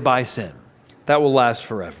any way by sin. That will last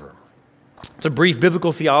forever. It's a brief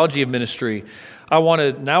biblical theology of ministry. I want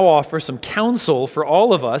to now offer some counsel for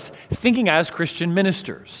all of us thinking as Christian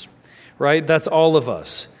ministers, right? That's all of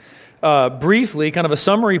us. Briefly, kind of a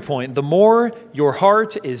summary point, the more your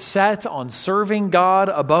heart is set on serving God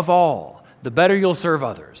above all, the better you'll serve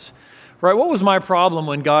others. Right? What was my problem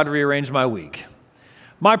when God rearranged my week?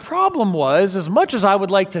 My problem was, as much as I would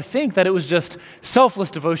like to think that it was just selfless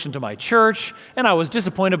devotion to my church, and I was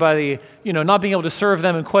disappointed by the, not being able to serve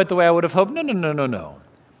them in quite the way I would have hoped. No.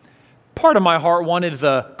 Part of my heart wanted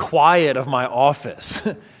the quiet of my office.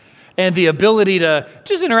 And the ability to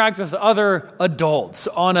just interact with other adults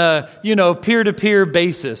on a, peer-to-peer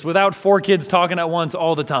basis without 4 kids talking at once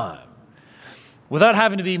all the time. Without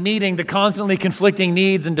having to be meeting the constantly conflicting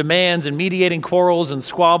needs and demands and mediating quarrels and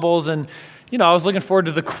squabbles. And, I was looking forward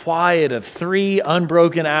to the quiet of 3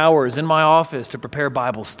 unbroken hours in my office to prepare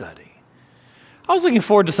Bible study. I was looking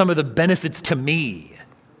forward to some of the benefits to me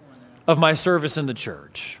of my service in the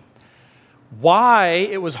church. Why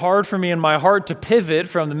it was hard for me in my heart to pivot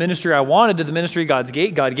from the ministry I wanted to the ministry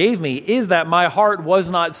God gave me is that my heart was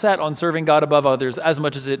not set on serving God above others as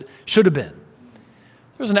much as it should have been.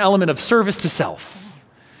 There was an element of service to self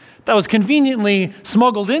that was conveniently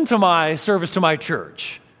smuggled into my service to my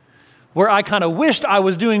church, where I kind of wished I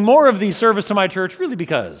was doing more of the service to my church really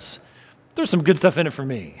because there's some good stuff in it for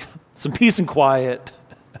me. Some peace and quiet,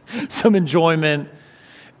 some enjoyment.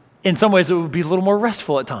 In some ways, it would be a little more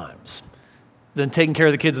restful at times than taking care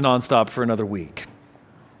of the kids nonstop for another week.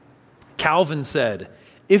 Calvin said,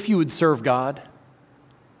 if you would serve God,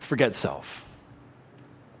 forget self.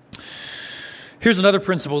 Here's another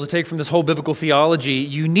principle to take from this whole biblical theology.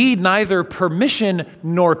 You need neither permission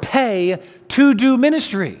nor pay to do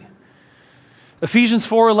ministry. Ephesians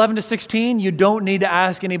 4:11-16, you don't need to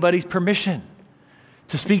ask anybody's permission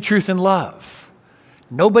to speak truth in love.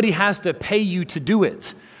 Nobody has to pay you to do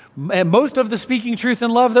it. And most of the speaking truth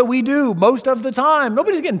in love that we do, most of the time,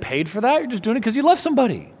 nobody's getting paid for that. You're just doing it because you love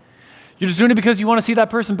somebody. You're just doing it because you want to see that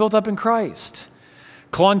person built up in Christ.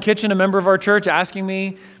 Klon Kitchen, a member of our church, asking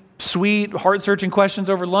me sweet, heart-searching questions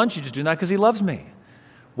over lunch. He's just doing that because he loves me.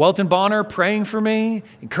 Welton Bonner praying for me,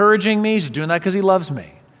 encouraging me. He's just doing that because he loves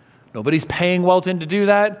me. Nobody's paying Welton to do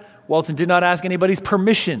that. Welton did not ask anybody's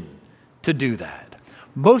permission to do that.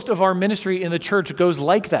 Most of our ministry in the church goes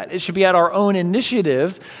like that. It should be at our own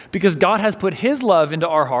initiative because God has put his love into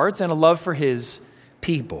our hearts and a love for his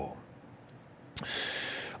people.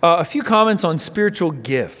 A few comments on spiritual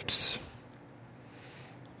gifts.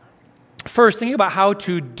 First, thinking about how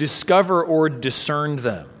to discover or discern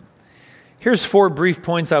them. Here's 4 brief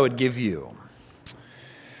points I would give you.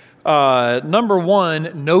 Number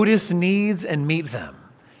 1, notice needs and meet them.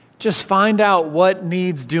 Just find out what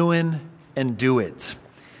needs doing and do it.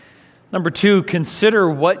 Number 2, consider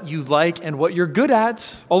what you like and what you're good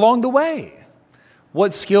at along the way.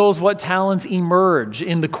 What skills, what talents emerge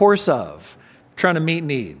in the course of trying to meet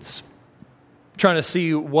needs, trying to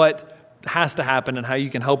see what has to happen and how you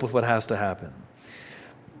can help with what has to happen.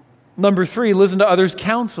 Number 3, listen to others'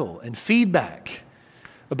 counsel and feedback.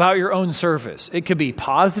 about your own service. It could be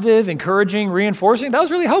positive, encouraging, reinforcing. That was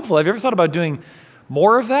really helpful. Have you ever thought about doing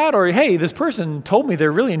more of that? Or, hey, this person told me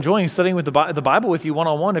they're really enjoying studying with the Bible with you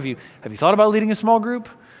one-on-one. Have you thought about leading a small group?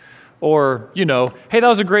 Or, hey, that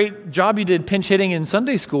was a great job you did pinch hitting in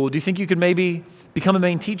Sunday school. Do you think you could maybe become a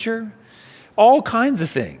main teacher? All kinds of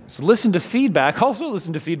things. Listen to feedback. Also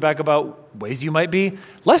listen to feedback about ways you might be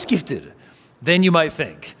less gifted than you might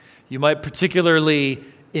think. You might particularly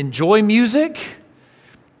enjoy music.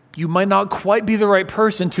 You might not quite be the right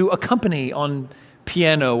person to accompany on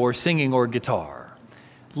piano or singing or guitar.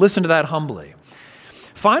 Listen to that humbly.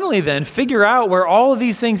 Finally, then, figure out where all of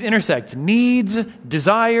these things intersect. Needs,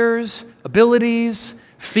 desires, abilities,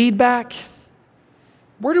 feedback.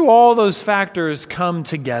 Where do all those factors come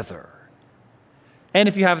together? And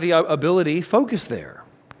if you have the ability, focus there.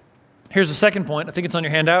 Here's the second point. I think it's on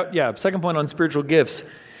your handout. Yeah, second point on spiritual gifts.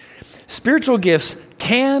 Spiritual gifts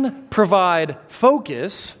can provide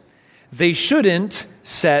focus. They shouldn't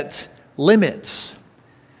set limits.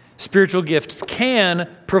 Spiritual gifts can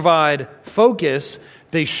provide focus.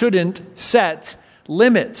 They shouldn't set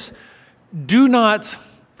limits. Do not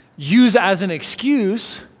use as an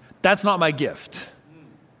excuse, that's not my gift.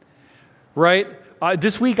 Right?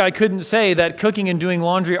 This week I couldn't say that cooking and doing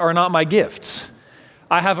laundry are not my gifts.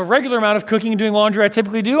 I have a regular amount of cooking and doing laundry I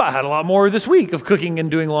typically do. I had a lot more this week of cooking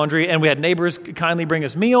and doing laundry, and we had neighbors kindly bring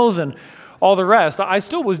us meals and all the rest. I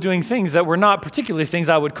still was doing things that were not particularly things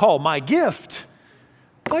I would call my gift.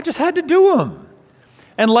 I just had to do them.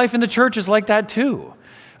 And life in the church is like that too.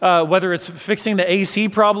 Whether it's fixing the AC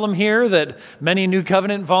problem here that many New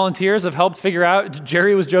Covenant volunteers have helped figure out.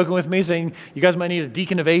 Jerry was joking with me saying, you guys might need a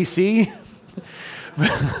deacon of AC.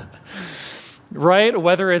 Right?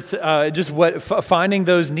 Whether it's just finding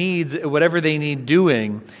those needs, whatever they need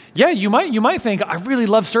doing. Yeah, you might think, I really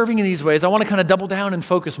love serving in these ways. I want to kind of double down and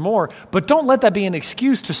focus more. But don't let that be an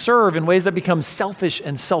excuse to serve in ways that become selfish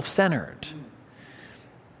and self-centered.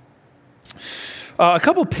 A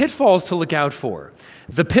couple pitfalls to look out for.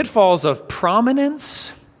 The pitfalls of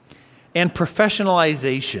prominence and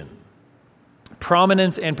professionalization.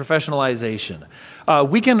 Prominence and professionalization.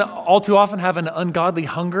 We can all too often have an ungodly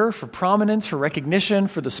hunger for prominence, for recognition,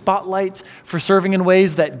 for the spotlight, for serving in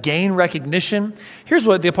ways that gain recognition. Here's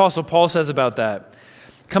what the Apostle Paul says about that.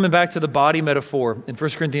 Coming back to the body metaphor in 1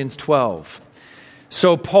 Corinthians 12.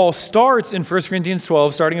 So Paul starts in 1 Corinthians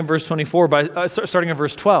 12, starting in verse 24, starting in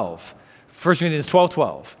verse 12. 1 Corinthians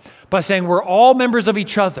 12:12, by saying we're all members of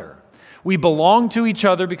each other. We belong to each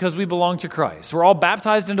other because we belong to Christ. We're all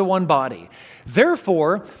baptized into one body.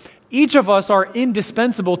 Therefore, each of us are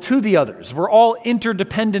indispensable to the others. We're all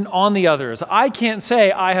interdependent on the others. I can't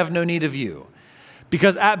say I have no need of you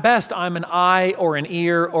because at best I'm an eye or an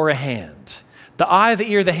ear or a hand. The eye, the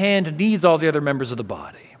ear, the hand needs all the other members of the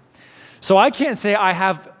body. So I can't say I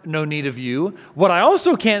have no need of you. What I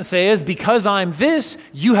also can't say is because I'm this,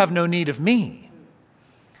 you have no need of me.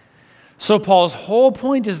 So Paul's whole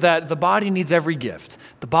point is that the body needs every gift.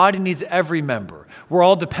 The body needs every member. We're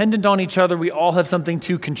all dependent on each other. We all have something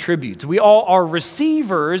to contribute. We all are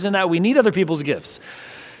receivers in that we need other people's gifts.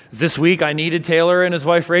 This week, I needed Taylor and his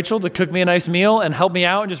wife Rachel to cook me a nice meal and help me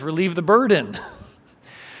out and just relieve the burden.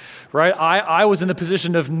 Right? I was in the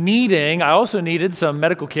position of needing, I also needed some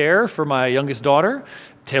medical care for my youngest daughter.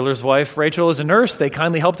 Taylor's wife, Rachel, is a nurse. They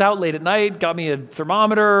kindly helped out late at night, got me a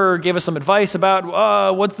thermometer, gave us some advice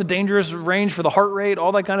about what's the dangerous range for the heart rate,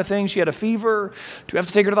 all that kind of thing. She had a fever. Do we have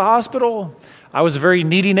to take her to the hospital? I was a very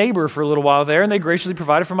needy neighbor for a little while there, and they graciously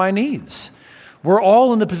provided for my needs. We're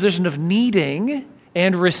all in the position of needing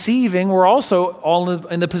and receiving. We're also all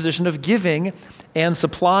in the position of giving and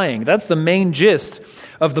supplying. That's the main gist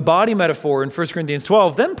of the body metaphor in 1 Corinthians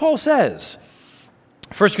 12. Then Paul says,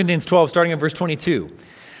 1 Corinthians 12, starting in verse 22,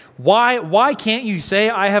 Why can't you say,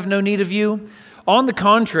 I have no need of you? On the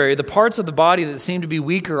contrary, the parts of the body that seem to be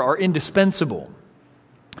weaker are indispensable.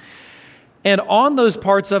 And on those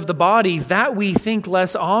parts of the body that we think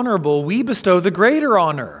less honorable, we bestow the greater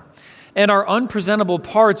honor. And our unpresentable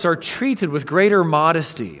parts are treated with greater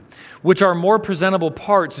modesty, which our more presentable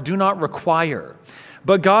parts do not require.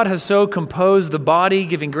 But God has so composed the body,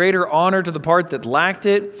 giving greater honor to the part that lacked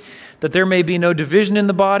it, that there may be no division in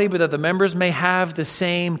the body, but that the members may have the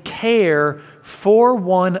same care for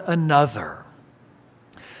one another.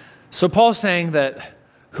 So Paul's saying that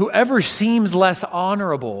whoever seems less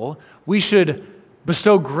honorable, we should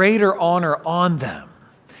bestow greater honor on them.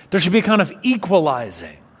 There should be a kind of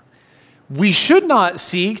equalizing. We should not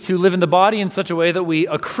seek to live in the body in such a way that we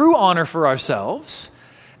accrue honor for ourselves,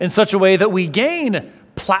 in such a way that we gain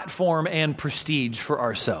platform and prestige for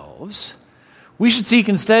ourselves. We should seek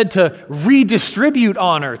instead to redistribute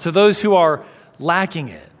honor to those who are lacking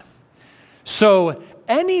it. So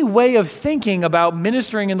any way of thinking about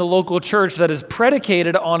ministering in the local church that is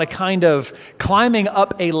predicated on a kind of climbing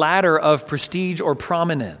up a ladder of prestige or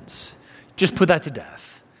prominence, just put that to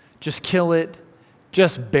death. Just kill it.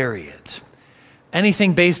 Just bury it.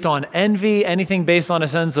 Anything based on envy, anything based on a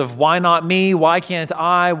sense of why not me, why can't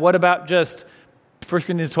I, what about just, 1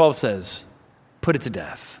 Corinthians 12 says, put it to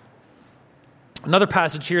death. Another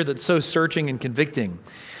passage here that's so searching and convicting.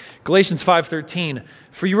 Galatians 5:13,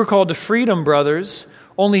 for you were called to freedom, brothers,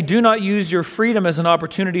 only do not use your freedom as an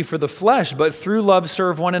opportunity for the flesh, but through love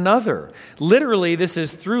serve one another. Literally, this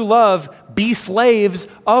is through love, be slaves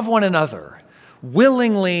of one another.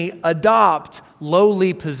 Willingly adopt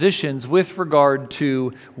lowly positions with regard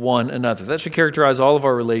to one another. That should characterize all of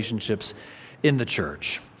our relationships in the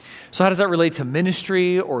church. So how does that relate to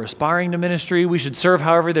ministry or aspiring to ministry? We should serve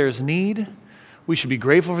however there's need. We should be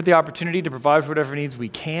grateful for the opportunity to provide for whatever needs we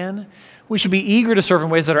can. We should be eager to serve in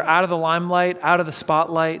ways that are out of the limelight, out of the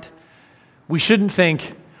spotlight. We shouldn't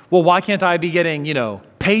think, well, why can't I be getting,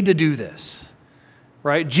 paid to do this?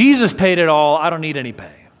 Right? Jesus paid it all. I don't need any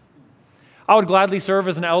pay. I would gladly serve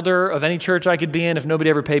as an elder of any church I could be in if nobody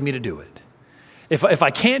ever paid me to do it. If I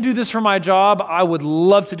can't do this for my job, I would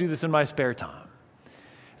love to do this in my spare time.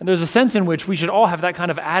 And there's a sense in which we should all have that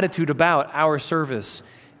kind of attitude about our service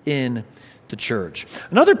in the church.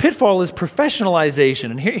 Another pitfall is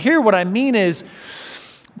professionalization. And here what I mean is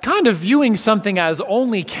kind of viewing something as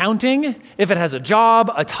only counting if it has a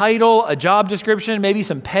job, a title, a job description, maybe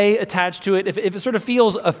some pay attached to it, if it sort of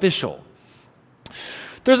feels official.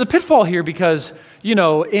 There's a pitfall here because, in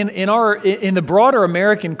the broader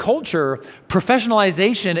American culture,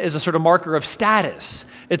 professionalization is a sort of marker of status.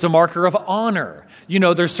 It's a marker of honor.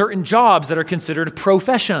 There's certain jobs that are considered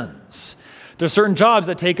professions. There's certain jobs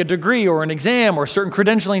that take a degree or an exam or certain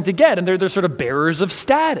credentialing to get, and they're sort of bearers of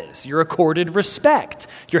status. You're accorded respect.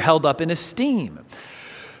 You're held up in esteem.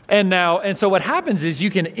 And so what happens is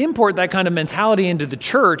you can import that kind of mentality into the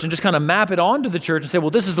church and just kind of map it onto the church and say, well,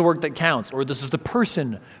 this is the work that counts, or this is the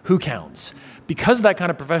person who counts. Because of that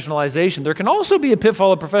kind of professionalization, there can also be a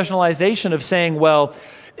pitfall of professionalization of saying, well,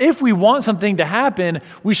 if we want something to happen,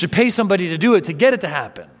 we should pay somebody to do it to get it to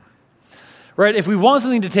happen. Right? If we want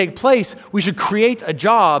something to take place, we should create a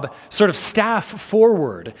job, sort of staff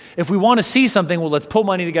forward. If we want to see something, well, let's pull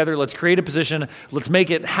money together, let's create a position, let's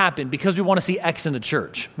make it happen because we want to see X in the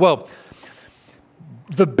church. Well,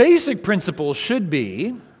 the basic principle should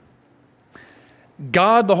be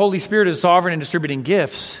God, the Holy Spirit, is sovereign in distributing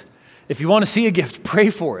gifts. If you want to see a gift, pray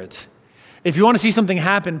for it. If you want to see something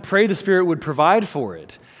happen, pray the Spirit would provide for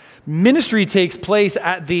it. Ministry takes place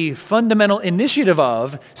at the fundamental initiative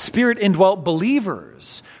of Spirit-indwelt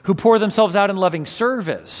believers who pour themselves out in loving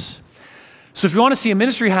service. So if you want to see a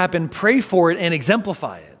ministry happen, pray for it and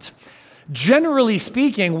exemplify it. Generally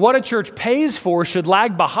speaking, what a church pays for should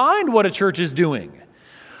lag behind what a church is doing.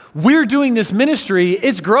 We're doing this ministry,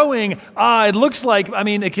 it's growing. It looks like,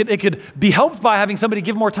 it could be helped by having somebody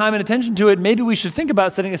give more time and attention to it. Maybe we should think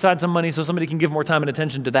about setting aside some money so somebody can give more time and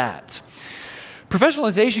attention to that.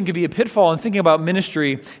 Professionalization could be a pitfall in thinking about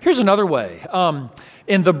ministry. Here's another way.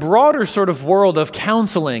 In the broader sort of world of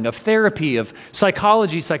counseling, of therapy, of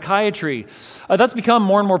psychology, psychiatry, that's become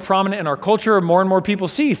more and more prominent in our culture. More and more people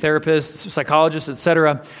see therapists, psychologists,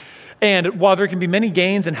 etc. And while there can be many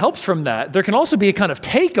gains and helps from that, there can also be a kind of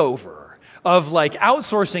takeover of like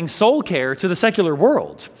outsourcing soul care to the secular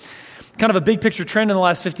world. Kind of a big picture trend in the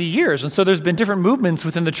last 50 years. And so there's been different movements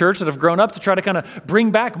within the church that have grown up to try to kind of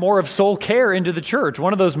bring back more of soul care into the church.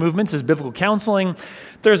 One of those movements is biblical counseling.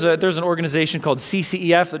 There's an organization called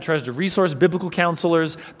CCEF that tries to resource biblical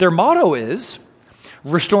counselors. Their motto is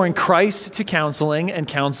restoring Christ to counseling and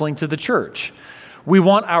counseling to the church. We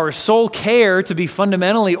want our soul care to be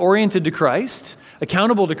fundamentally oriented to Christ,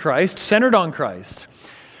 accountable to Christ, centered on Christ.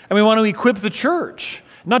 And we want to equip the church,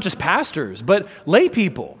 not just pastors, but lay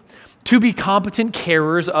people, to be competent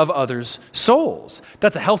carers of others' souls.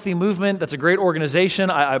 That's a healthy movement. That's a great organization.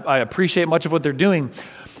 I appreciate much of what they're doing.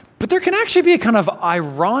 But there can actually be a kind of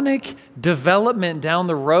ironic development down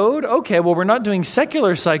the road. Okay, well, we're not doing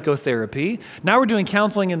secular psychotherapy. Now we're doing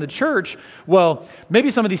counseling in the church. Well,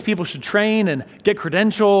 maybe some of these people should train and get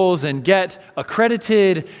credentials and get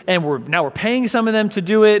accredited, and we're paying some of them to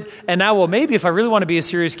do it. And now, well, maybe if I really want to be a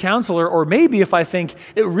serious counselor, or maybe if I think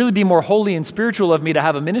it would really be more holy and spiritual of me to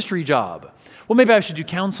have a ministry job, well, maybe I should do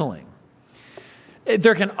counseling.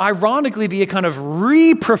 There can ironically be a kind of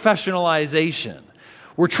re-professionalization.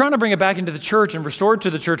 We're trying to bring it back into the church and restore it to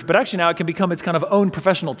the church, but actually now it can become its kind of own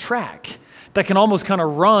professional track that can almost kind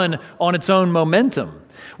of run on its own momentum.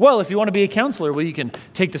 Well, if you want to be a counselor, well, you can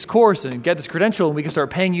take this course and get this credential, and we can start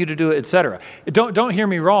paying you to do it, etc. Don't hear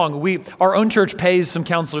me wrong. Our own church pays some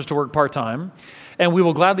counselors to work part-time, and we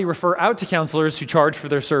will gladly refer out to counselors who charge for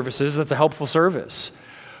their services. That's a helpful service.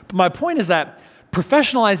 But my point is that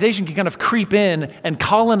professionalization can kind of creep in and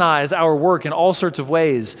colonize our work in all sorts of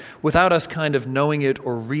ways without us kind of knowing it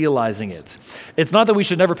or realizing it. It's not that we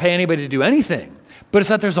should never pay anybody to do anything, but it's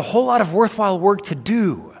that there's a whole lot of worthwhile work to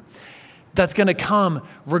do that's going to come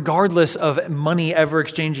regardless of money ever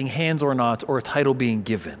exchanging hands or not, or a title being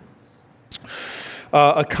given.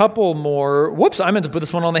 A couple more. Whoops, I meant to put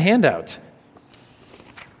this one on the handout.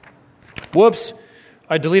 Whoops,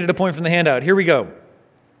 I deleted a point from the handout. Here we go.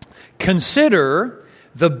 Consider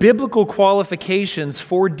the biblical qualifications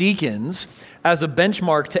for deacons as a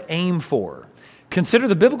benchmark to aim for. Consider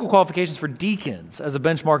the biblical qualifications for deacons as a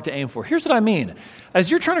benchmark to aim for. Here's what I mean. As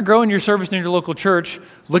you're trying to grow in your service in your local church,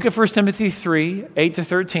 look at 1 Timothy 3,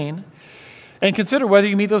 8-13, and consider whether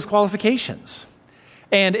you meet those qualifications.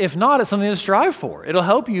 And if not, it's something to strive for. It'll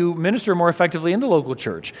help you minister more effectively in the local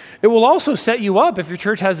church. It will also set you up, if your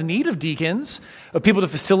church has a need of deacons, of people to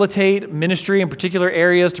facilitate ministry in particular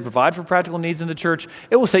areas, to provide for practical needs in the church,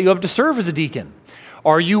 it will set you up to serve as a deacon.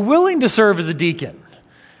 Are you willing to serve as a deacon?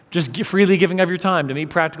 Just freely giving of your time to meet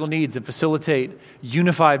practical needs and facilitate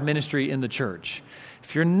unified ministry in the church.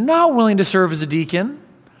 If you're not willing to serve as a deacon,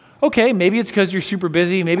 okay, maybe it's because you're super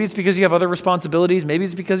busy. Maybe it's because you have other responsibilities. Maybe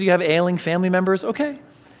it's because you have ailing family members. Okay.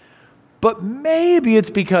 But maybe it's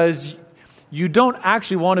because you don't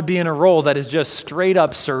actually want to be in a role that is just straight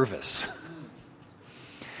up service.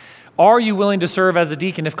 Are you willing to serve as a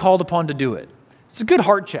deacon if called upon to do it? It's a good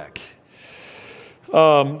heart check.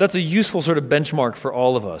 That's a useful sort of benchmark for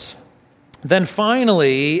all of us. Then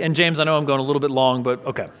finally, and James, I know I'm going a little bit long, but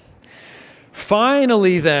okay.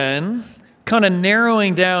 Finally then, kind of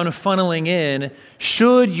narrowing down, funneling in,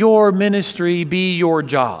 should your ministry be your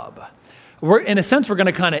job? In a sense, we're going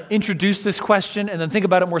to kind of introduce this question and then think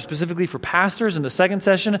about it more specifically for pastors in the second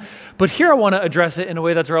session. But here I want to address it in a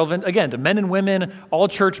way that's relevant, again, to men and women, all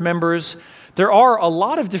church members. There are a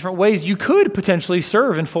lot of different ways you could potentially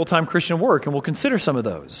serve in full-time Christian work, and we'll consider some of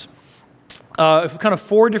those. Kind of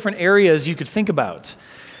 4 different areas you could think about.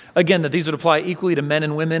 Again, that these would apply equally to men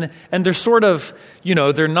and women, and they're sort of,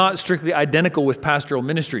 they're not strictly identical with pastoral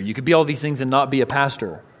ministry. You could be all these things and not be a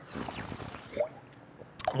pastor.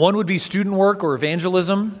 One would be student work or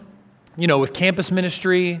evangelism, with campus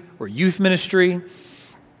ministry or youth ministry.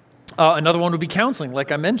 Another one would be counseling,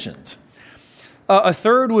 like I mentioned. A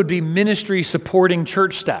third would be ministry supporting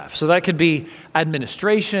church staff. So that could be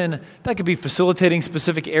administration, that could be facilitating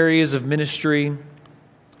specific areas of ministry.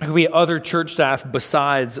 It could be other church staff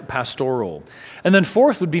besides pastoral. And then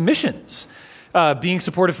fourth would be missions, being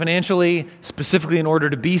supported financially, specifically in order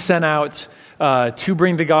to be sent out to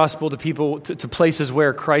bring the gospel to people, to places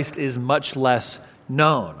where Christ is much less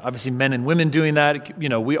known. Obviously, men and women doing that.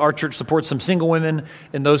 Our church supports some single women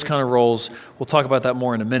in those kind of roles. We'll talk about that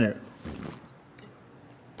more in a minute.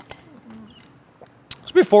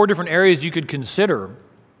 So there are 4 different areas you could consider.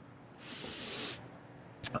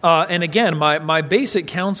 And again, my basic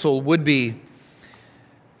counsel would be,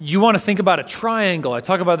 you want to think about a triangle. I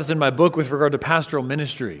talk about this in my book with regard to pastoral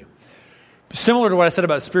ministry. Similar to what I said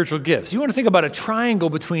about spiritual gifts. You want to think about a triangle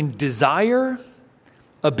between desire,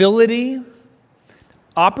 ability,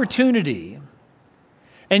 opportunity,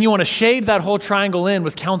 and you want to shade that whole triangle in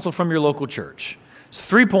with counsel from your local church. So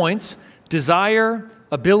 3 points: desire,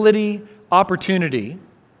 ability, opportunity.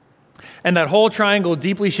 And that whole triangle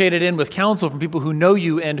deeply shaded in with counsel from people who know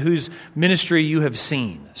you and whose ministry you have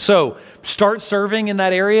seen. So start serving in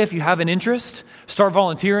that area if you have an interest. Start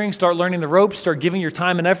volunteering, start learning the ropes, start giving your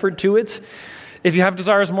time and effort to it. If you have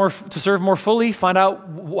desires to serve more fully, find out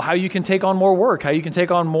how you can take on more work, how you can take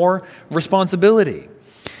on more responsibility.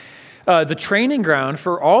 The training ground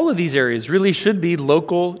for all of these areas really should be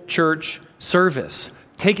local church service.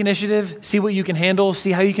 Take initiative, see what you can handle,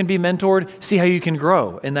 see how you can be mentored, see how you can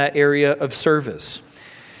grow in that area of service.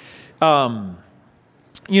 Again,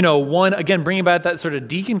 bringing back that sort of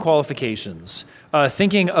deacon qualifications,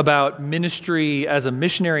 thinking about ministry as a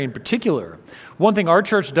missionary in particular. One thing our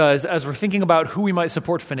church does, as we're thinking about who we might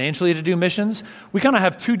support financially to do missions, we kind of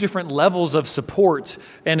have 2 different levels of support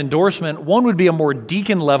and endorsement. One would be a more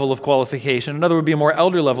deacon level of qualification. Another would be a more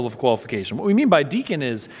elder level of qualification. What we mean by deacon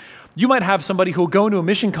is, you might have somebody who will go into a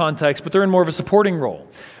mission context, but they're in more of a supporting role.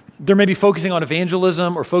 They're maybe focusing on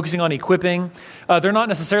evangelism or focusing on equipping. They're not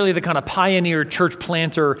necessarily the kind of pioneer church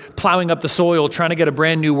planter plowing up the soil, trying to get a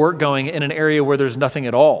brand new work going in an area where there's nothing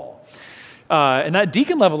at all. And that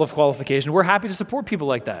deacon level of qualification, we're happy to support people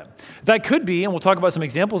like that. That could be, and we'll talk about some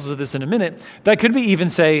examples of this in a minute, that could be even,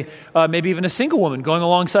 say, maybe even a single woman going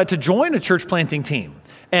alongside to join a church planting team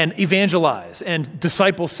and evangelize and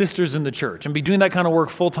disciple sisters in the church and be doing that kind of work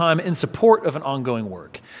full-time in support of an ongoing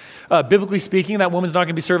work. Biblically speaking, that woman's not going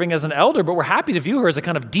to be serving as an elder, but we're happy to view her as a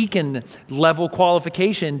kind of deacon level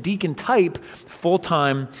qualification, deacon type,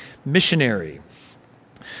 full-time missionary.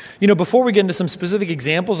 Before we get into some specific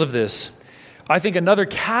examples of this, I think another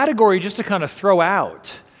category just to kind of throw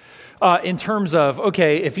out in terms of,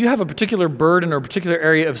 okay, if you have a particular burden or a particular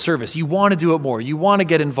area of service, you want to do it more, you want to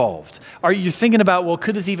get involved. Are you thinking about, well,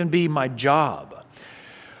 could this even be my job?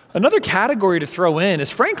 Another category to throw in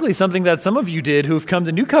is frankly something that some of you did who have come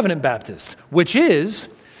to New Covenant Baptist, which is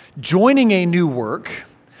joining a new work,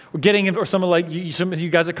 or some of you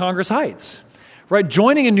guys at Congress Heights, right?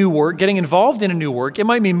 Joining a new work, getting involved in a new work. It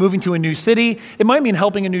might mean moving to a new city. It might mean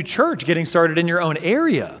helping a new church, getting started in your own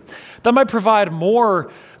area. That might provide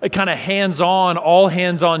more kind of hands-on, all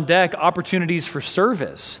hands-on deck opportunities for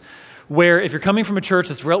service, where if you're coming from a church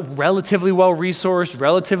that's relatively well-resourced,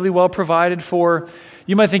 relatively well-provided for,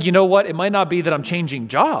 you might think, you know what, it might not be that I'm changing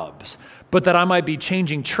jobs, but that I might be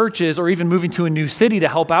changing churches or even moving to a new city to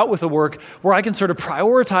help out with the work where I can sort of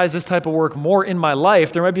prioritize this type of work more in my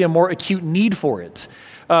life. There might be a more acute need for it,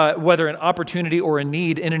 whether an opportunity or a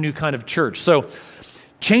need in a new kind of church. So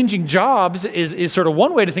changing jobs is sort of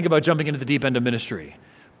one way to think about jumping into the deep end of ministry.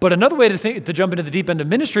 But another way to jump into the deep end of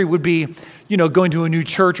ministry would be, going to a new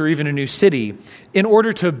church or even a new city in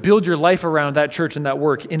order to build your life around that church and that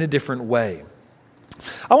work in a different way.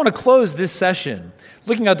 I want to close this session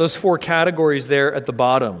looking at those 4 categories there at the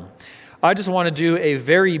bottom. I just want to do a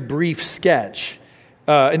very brief sketch,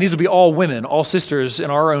 and these will be all women, all sisters in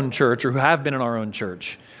our own church or who have been in our own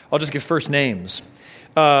church. I'll just give first names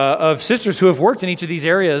of sisters who have worked in each of these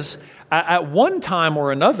areas at one time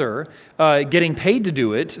or another, getting paid to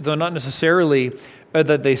do it, though not necessarily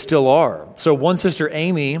that they still are. So one sister,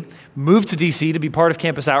 Amy, moved to D.C. to be part of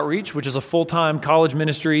Campus Outreach, which is a full-time college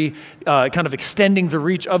ministry, kind of extending the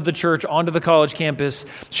reach of the church onto the college campus.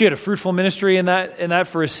 She had a fruitful ministry in that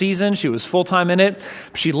for a season. She was full-time in it.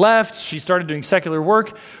 She left. She started doing secular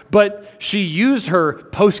work, but she used her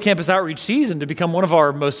post-Campus Outreach season to become one of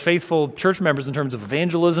our most faithful church members in terms of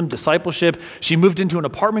evangelism, discipleship. She moved into an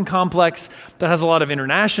apartment complex that has a lot of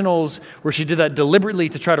internationals, where she did that deliberately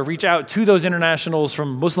to try to reach out to those internationals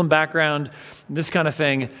from Muslim background, this kind of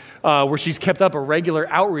thing, where she's kept up a regular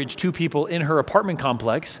outreach to people in her apartment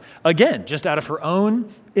complex, again, just out of her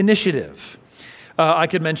own initiative. I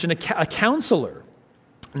could mention a counselor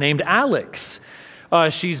named Alex.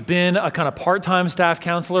 She's been a kind of part-time staff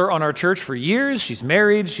counselor on our church for years. She's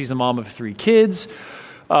married. She's a mom of 3 kids.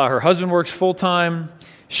 Her husband works full-time.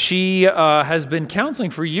 She has been counseling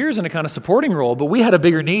for years in a kind of supporting role, but we had a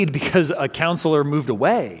bigger need because a counselor moved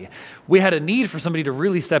away. We had a need for somebody to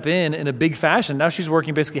really step in a big fashion. Now she's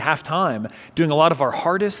working basically half-time, doing a lot of our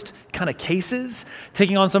hardest kind of cases,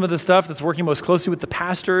 taking on some of the stuff that's working most closely with the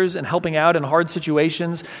pastors and helping out in hard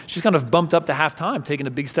situations. She's kind of bumped up to half-time, taking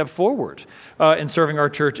a big step forward in serving our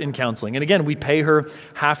church in counseling. And again, we pay her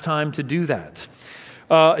half-time to do that.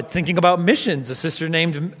 Thinking about missions, a sister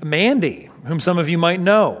named Mandy, whom some of you might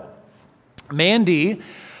know. Mandy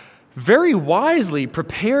very wisely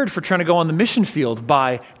prepared for trying to go on the mission field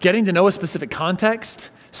by getting to know a specific context,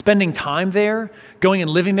 spending time there, going and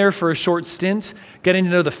living there for a short stint, getting to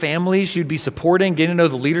know the families she'd be supporting, getting to know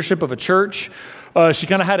the leadership of a church. She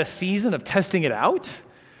kind of had a season of testing it out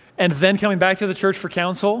and then coming back to the church for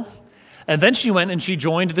counsel. And then she went and she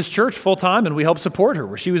joined this church full-time, and we helped support her,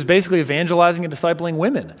 where she was basically evangelizing and discipling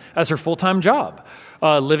women as her full-time job,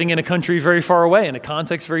 living in a country very far away, in a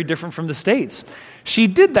context very different from the States. She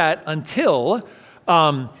did that until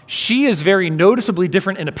she is very noticeably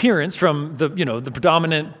different in appearance from the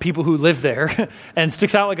predominant people who live there and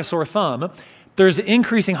sticks out like a sore thumb. There's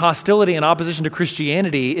increasing hostility and opposition to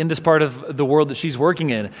Christianity in this part of the world that she's working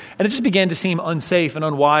in. And it just began to seem unsafe and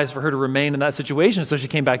unwise for her to remain in that situation. So she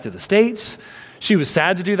came back to the States. She was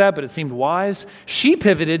sad to do that, but it seemed wise. She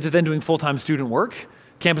pivoted to then doing full-time student work,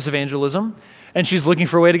 campus evangelism, and she's looking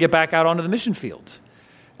for a way to get back out onto the mission field.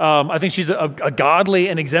 I think she's a godly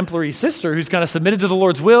and exemplary sister who's kind of submitted to the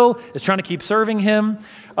Lord's will, is trying to keep serving him.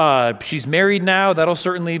 She's married now. That'll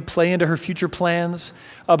certainly play into her future plans.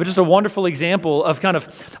 But just a wonderful example of kind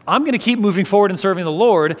of, I'm going to keep moving forward and serving the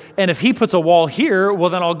Lord, and if he puts a wall here, well,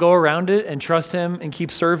 then I'll go around it and trust him and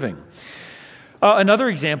keep serving. Another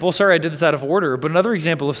example, sorry I did this out of order, but another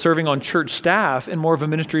example of serving on church staff in more of a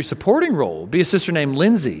ministry supporting role, be a sister named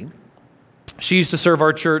Lindsay. She used to serve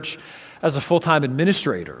our church as a full-time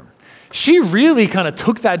administrator. she really kind of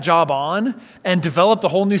took that job on and developed a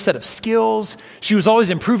whole new set of skills. She was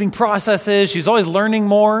always improving processes. She was always learning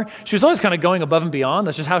more. She was always kind of going above and beyond.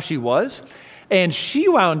 That's just how she was. And she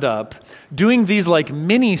wound up doing these like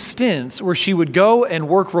mini stints where she would go and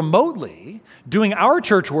work remotely, doing our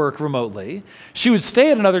church work remotely. She would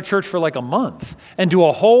stay at another church for like a month and do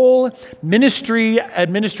a whole ministry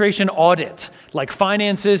administration audit, like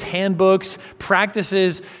finances, handbooks,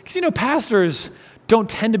 practices. Because, pastors don't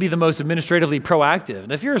tend to be the most administratively proactive.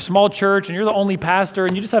 And if you're a small church and you're the only pastor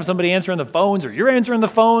and you just have somebody answering the phones, or you're answering the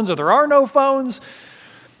phones, or there are no phones,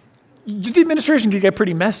 the administration could get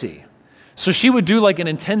pretty messy. So she would do like an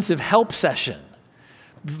intensive help session,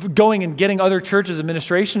 going and getting other churches'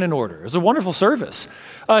 administration in order. It was a wonderful service.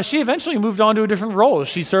 She eventually moved on to a different role.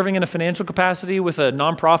 She's serving in a financial capacity with a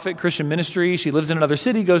nonprofit Christian ministry. She lives in another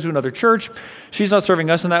city, goes to another church. She's not serving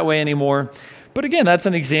us in that way anymore. But again, that's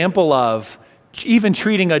an example of even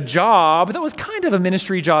treating a job that was kind of a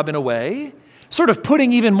ministry job in a way, sort of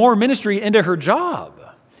putting even more ministry into her job,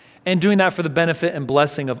 and doing that for the benefit and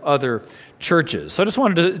blessing of other churches. So I just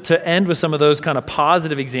wanted to end with some of those kind of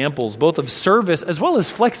positive examples, both of service as well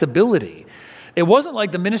as flexibility. It wasn't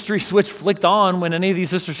like the ministry switch flicked on when any of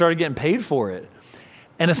these sisters started getting paid for it.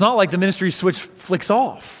 And it's not like the ministry switch flicks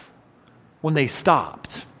off when they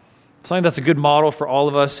stopped. So I think that's a good model for all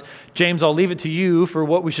of us. James, I'll leave it to you for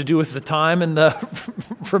what we should do with the time and the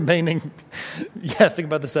remaining, think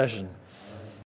about the session.